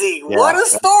crazy. Yeah, what a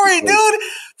story, crazy. Dude.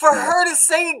 For her to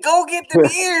say, go get the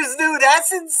ears, dude.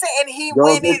 That's insane. And he Go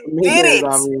went get and the did ears, it.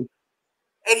 I mean,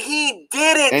 And he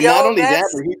did it, and yo. not only that,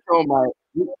 but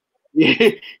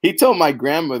he told my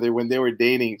grandmother when they were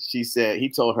dating, he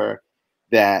told her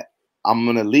that I'm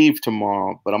going to leave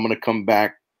tomorrow, but I'm going to come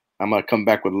back. I'm going to come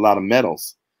back with a lot of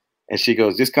medals. And she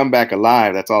goes, just come back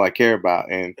alive. That's all I care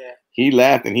about. And he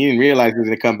left, and he didn't realize he was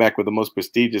going to come back with the most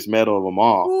prestigious medal of them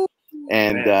all.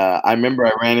 And I remember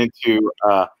I ran into,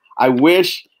 I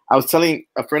was telling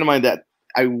a friend of mine that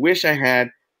I wish I had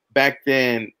back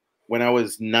then when I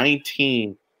was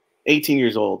 18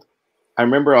 years old. I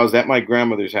remember I was at my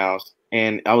grandmother's house,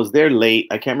 and I was there late.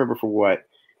 I can't remember for what.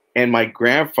 And my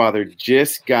grandfather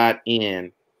just got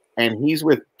in, and he's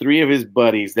with 3 of his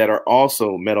buddies that are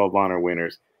also Medal of Honor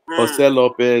winners. Jose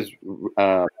Lopez,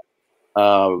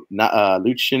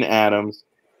 Lucian Adams,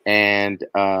 and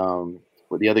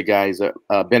the other guys,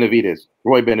 Benavides,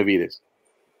 Roy Benavides.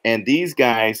 And these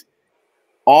guys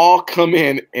all come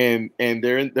in, and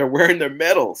they're wearing their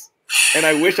medals. And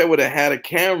I wish I would have had a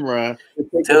camera to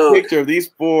take a picture of these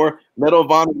 4 Medal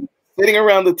of Honor sitting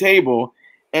around the table.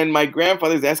 And my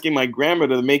grandfather's asking my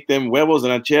grandmother to make them huevos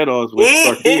and rancheros with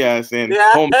tortillas and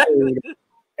homemade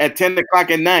at 10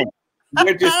 o'clock at night.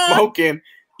 They're just smoking,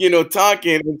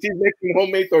 talking, and she's making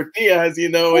homemade tortillas,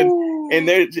 and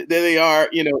there they are,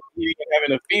 having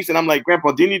a feast. And I'm like,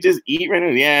 Grandpa, didn't you just eat right now?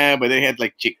 Yeah, but they had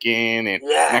like chicken and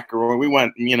macaroni. We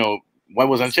want, huevos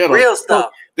and rancheros. Real stuff.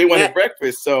 So they wanted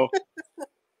breakfast. So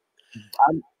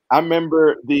I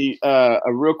remember a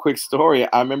real quick story.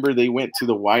 I remember they went to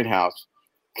the White House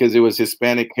because it was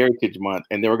Hispanic Heritage Month,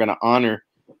 and they were going to honor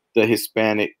the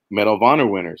Hispanic Medal of Honor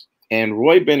winners. And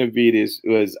Roy Benavides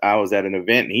I was at an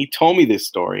event, and he told me this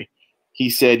story. He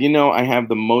said, I have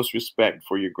the most respect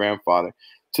for your grandfather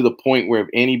to the point where if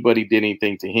anybody did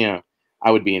anything to him,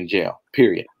 I would be in jail,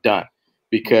 period, done.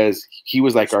 Because he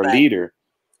was like our leader.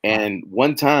 And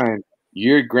one time,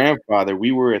 your grandfather,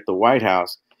 we were at the White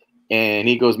House, and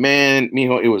he goes, man,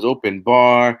 mijo, it was open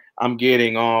bar. I'm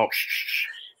getting all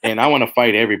and I want to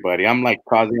fight everybody. I'm like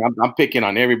I'm picking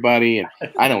on everybody, and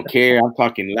I don't care. I'm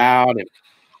talking loud.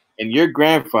 And your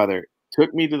grandfather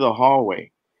took me to the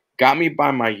hallway, got me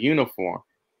by my uniform,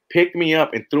 picked me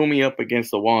up and threw me up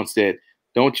against the wall and said,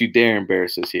 don't you dare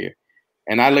embarrass us here.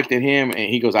 And I looked at him, and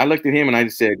he goes, I looked at him and I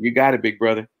just said, you got it, big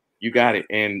brother. You got it.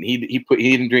 And he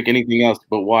didn't drink anything else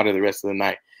but water the rest of the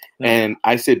night. And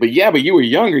I said, but you were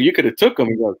younger. You could have took him.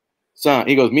 He goes, son,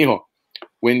 mijo,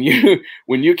 when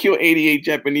you kill 88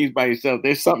 Japanese by yourself,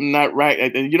 there's something not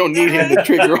right. You don't need him to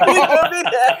trigger off.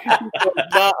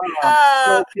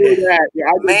 Don't do that.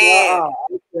 I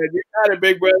said, you got it,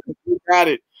 big brother. You got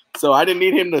it. So I didn't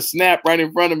need him to snap right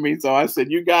in front of me. So I said,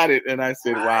 you got it. And I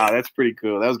said, wow, that's pretty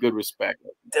cool. That was good respect.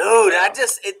 Dude,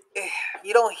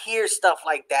 you don't hear stuff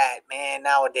like that, man,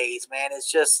 nowadays, man. It's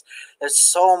just, there's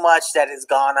so much that has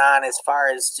gone on as far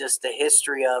as just the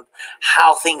history of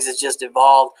how things have just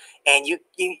evolved. And you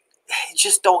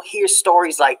just don't hear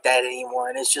stories like that anymore.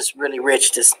 And it's just really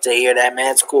rich to hear that,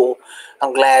 man. It's cool.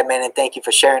 I'm glad, man. And thank you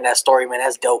for sharing that story, man.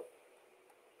 That's dope.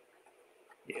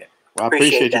 Yeah. Well, I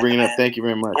appreciate you bringing it up. Thank you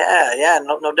very much. Yeah,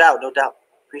 no doubt.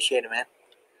 Appreciate it, man.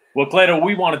 Well, Cleto,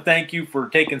 we want to thank you for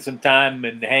taking some time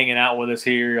and hanging out with us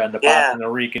here on the Pops and the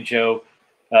Rican show.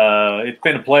 It's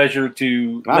been a pleasure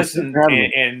to listen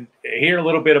and hear a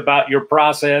little bit about your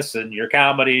process and your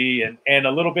comedy and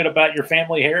a little bit about your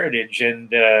family heritage. And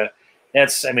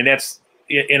that's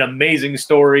an amazing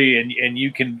story, and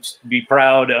you can be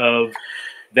proud of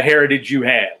the heritage you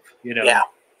have, you know. Yeah.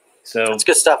 So it's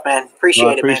good stuff, man.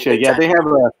 Appreciate it, man. Yeah, they have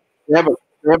a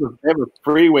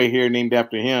freeway here named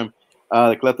after him,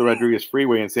 the Cleto Rodriguez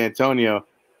Freeway in San Antonio.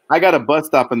 I got a bus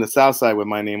stop in the South Side with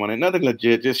my name on it. Nothing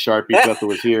legit, just Sharpie. Cleto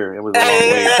was here. It was a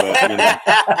long wait, but you know.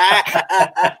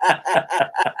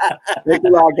 Thanks a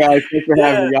lot, guys. Thanks for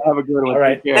having me. Y'all have a good one. All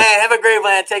right, man. Have a great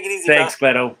one. Take it easy. Thanks,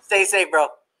 bro. Cleto. Stay safe, bro.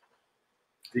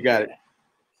 You got it.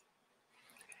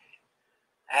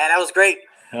 And that was great.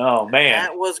 Oh, man.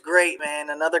 That was great, man.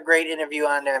 Another great interview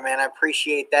on there, man. I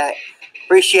appreciate that.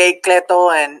 Appreciate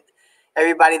Cleto and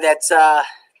everybody that's that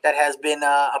has been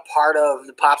a part of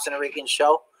the Pops and the Rican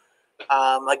show.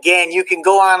 Again, you can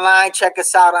go online, check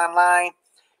us out online,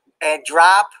 and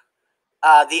drop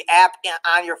the app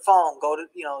on your phone. Go to,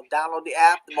 download the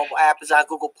app. The mobile app is on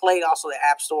Google Play, also the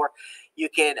App Store. You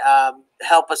can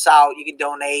help us out. You can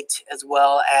donate as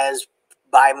well as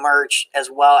buy merch, as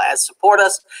well as support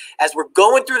us as we're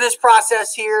going through this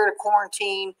process here, the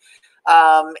quarantine,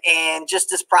 and just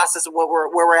this process of where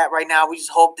we're at right now. We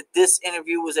just hope that this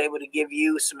interview was able to give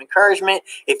you some encouragement.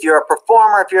 If you're a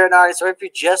performer, if you're an artist, or if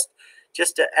you're just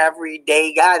an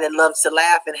everyday guy that loves to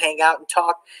laugh and hang out and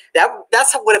talk,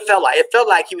 that's what it felt like. It felt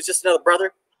like he was just another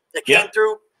brother that came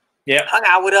through, hung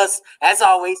out with us as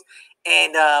always,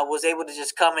 and was able to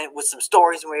just come in with some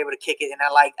stories, and we were able to kick it. And I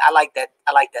like that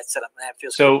setup, man. It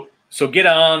feels good. So get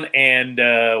on and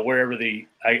wherever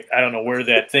I don't know where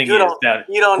that thing is down.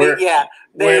 You don't need,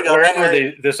 there you go.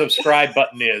 Wherever the subscribe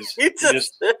button is.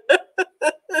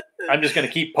 I'm just going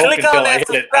to keep poking until I hit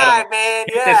it. Man.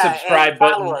 Hit the subscribe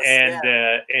button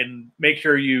and make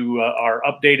sure you are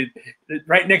updated.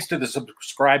 Right next to the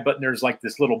subscribe button, there's like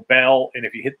this little bell, and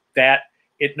if you hit that,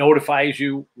 it notifies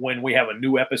you when we have a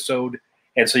new episode,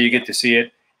 and so you get to see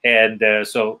it. And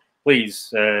so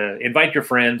please invite your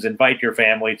friends, invite your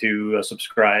family to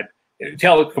subscribe.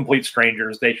 Tell complete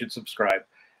strangers they should subscribe.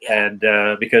 And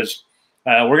because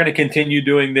we're going to continue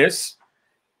doing this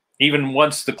even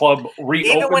once the club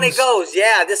reopens. Even when it goes,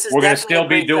 this is. We're going to still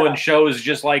be doing shows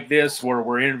just like this, where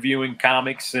we're interviewing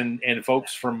comics and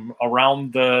folks from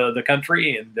around the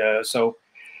country. And so,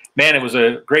 man, it was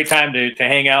a great time to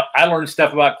hang out. I learned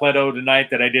stuff about Cleto tonight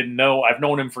that I didn't know. I've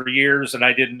known him for years, and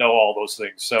I didn't know all those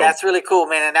things. So that's really cool,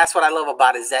 man. And that's what I love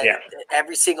about it, is that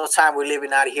every single time we're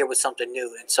leaving out of here with something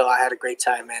new. And so I had a great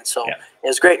time, man. So it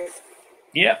was great.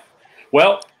 Yeah.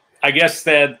 Well, I guess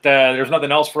that there's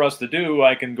nothing else for us to do.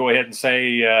 I can go ahead and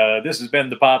say this has been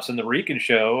the Pops and the Rican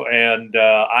show, and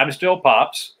I'm still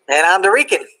Pops. And I'm the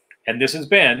Rican. And this has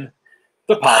been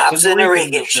the Pops and the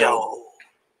Rican show.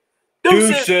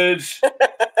 Deuces.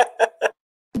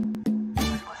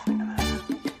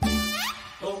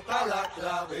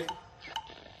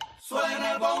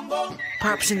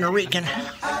 Pops and the Rican.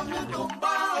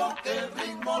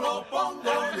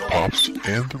 Pops and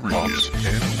the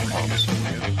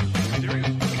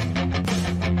Rican.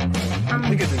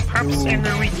 Look at this. Pops and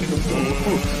the Rican. The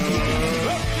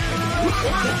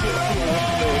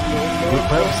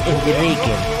Pops and the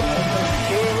Rican.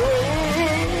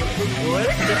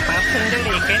 The Pops and the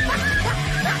Rican.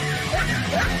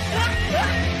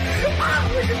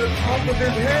 Look at the top of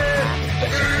his head.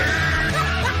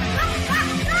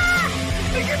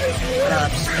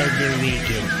 Pops and the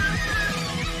Rican.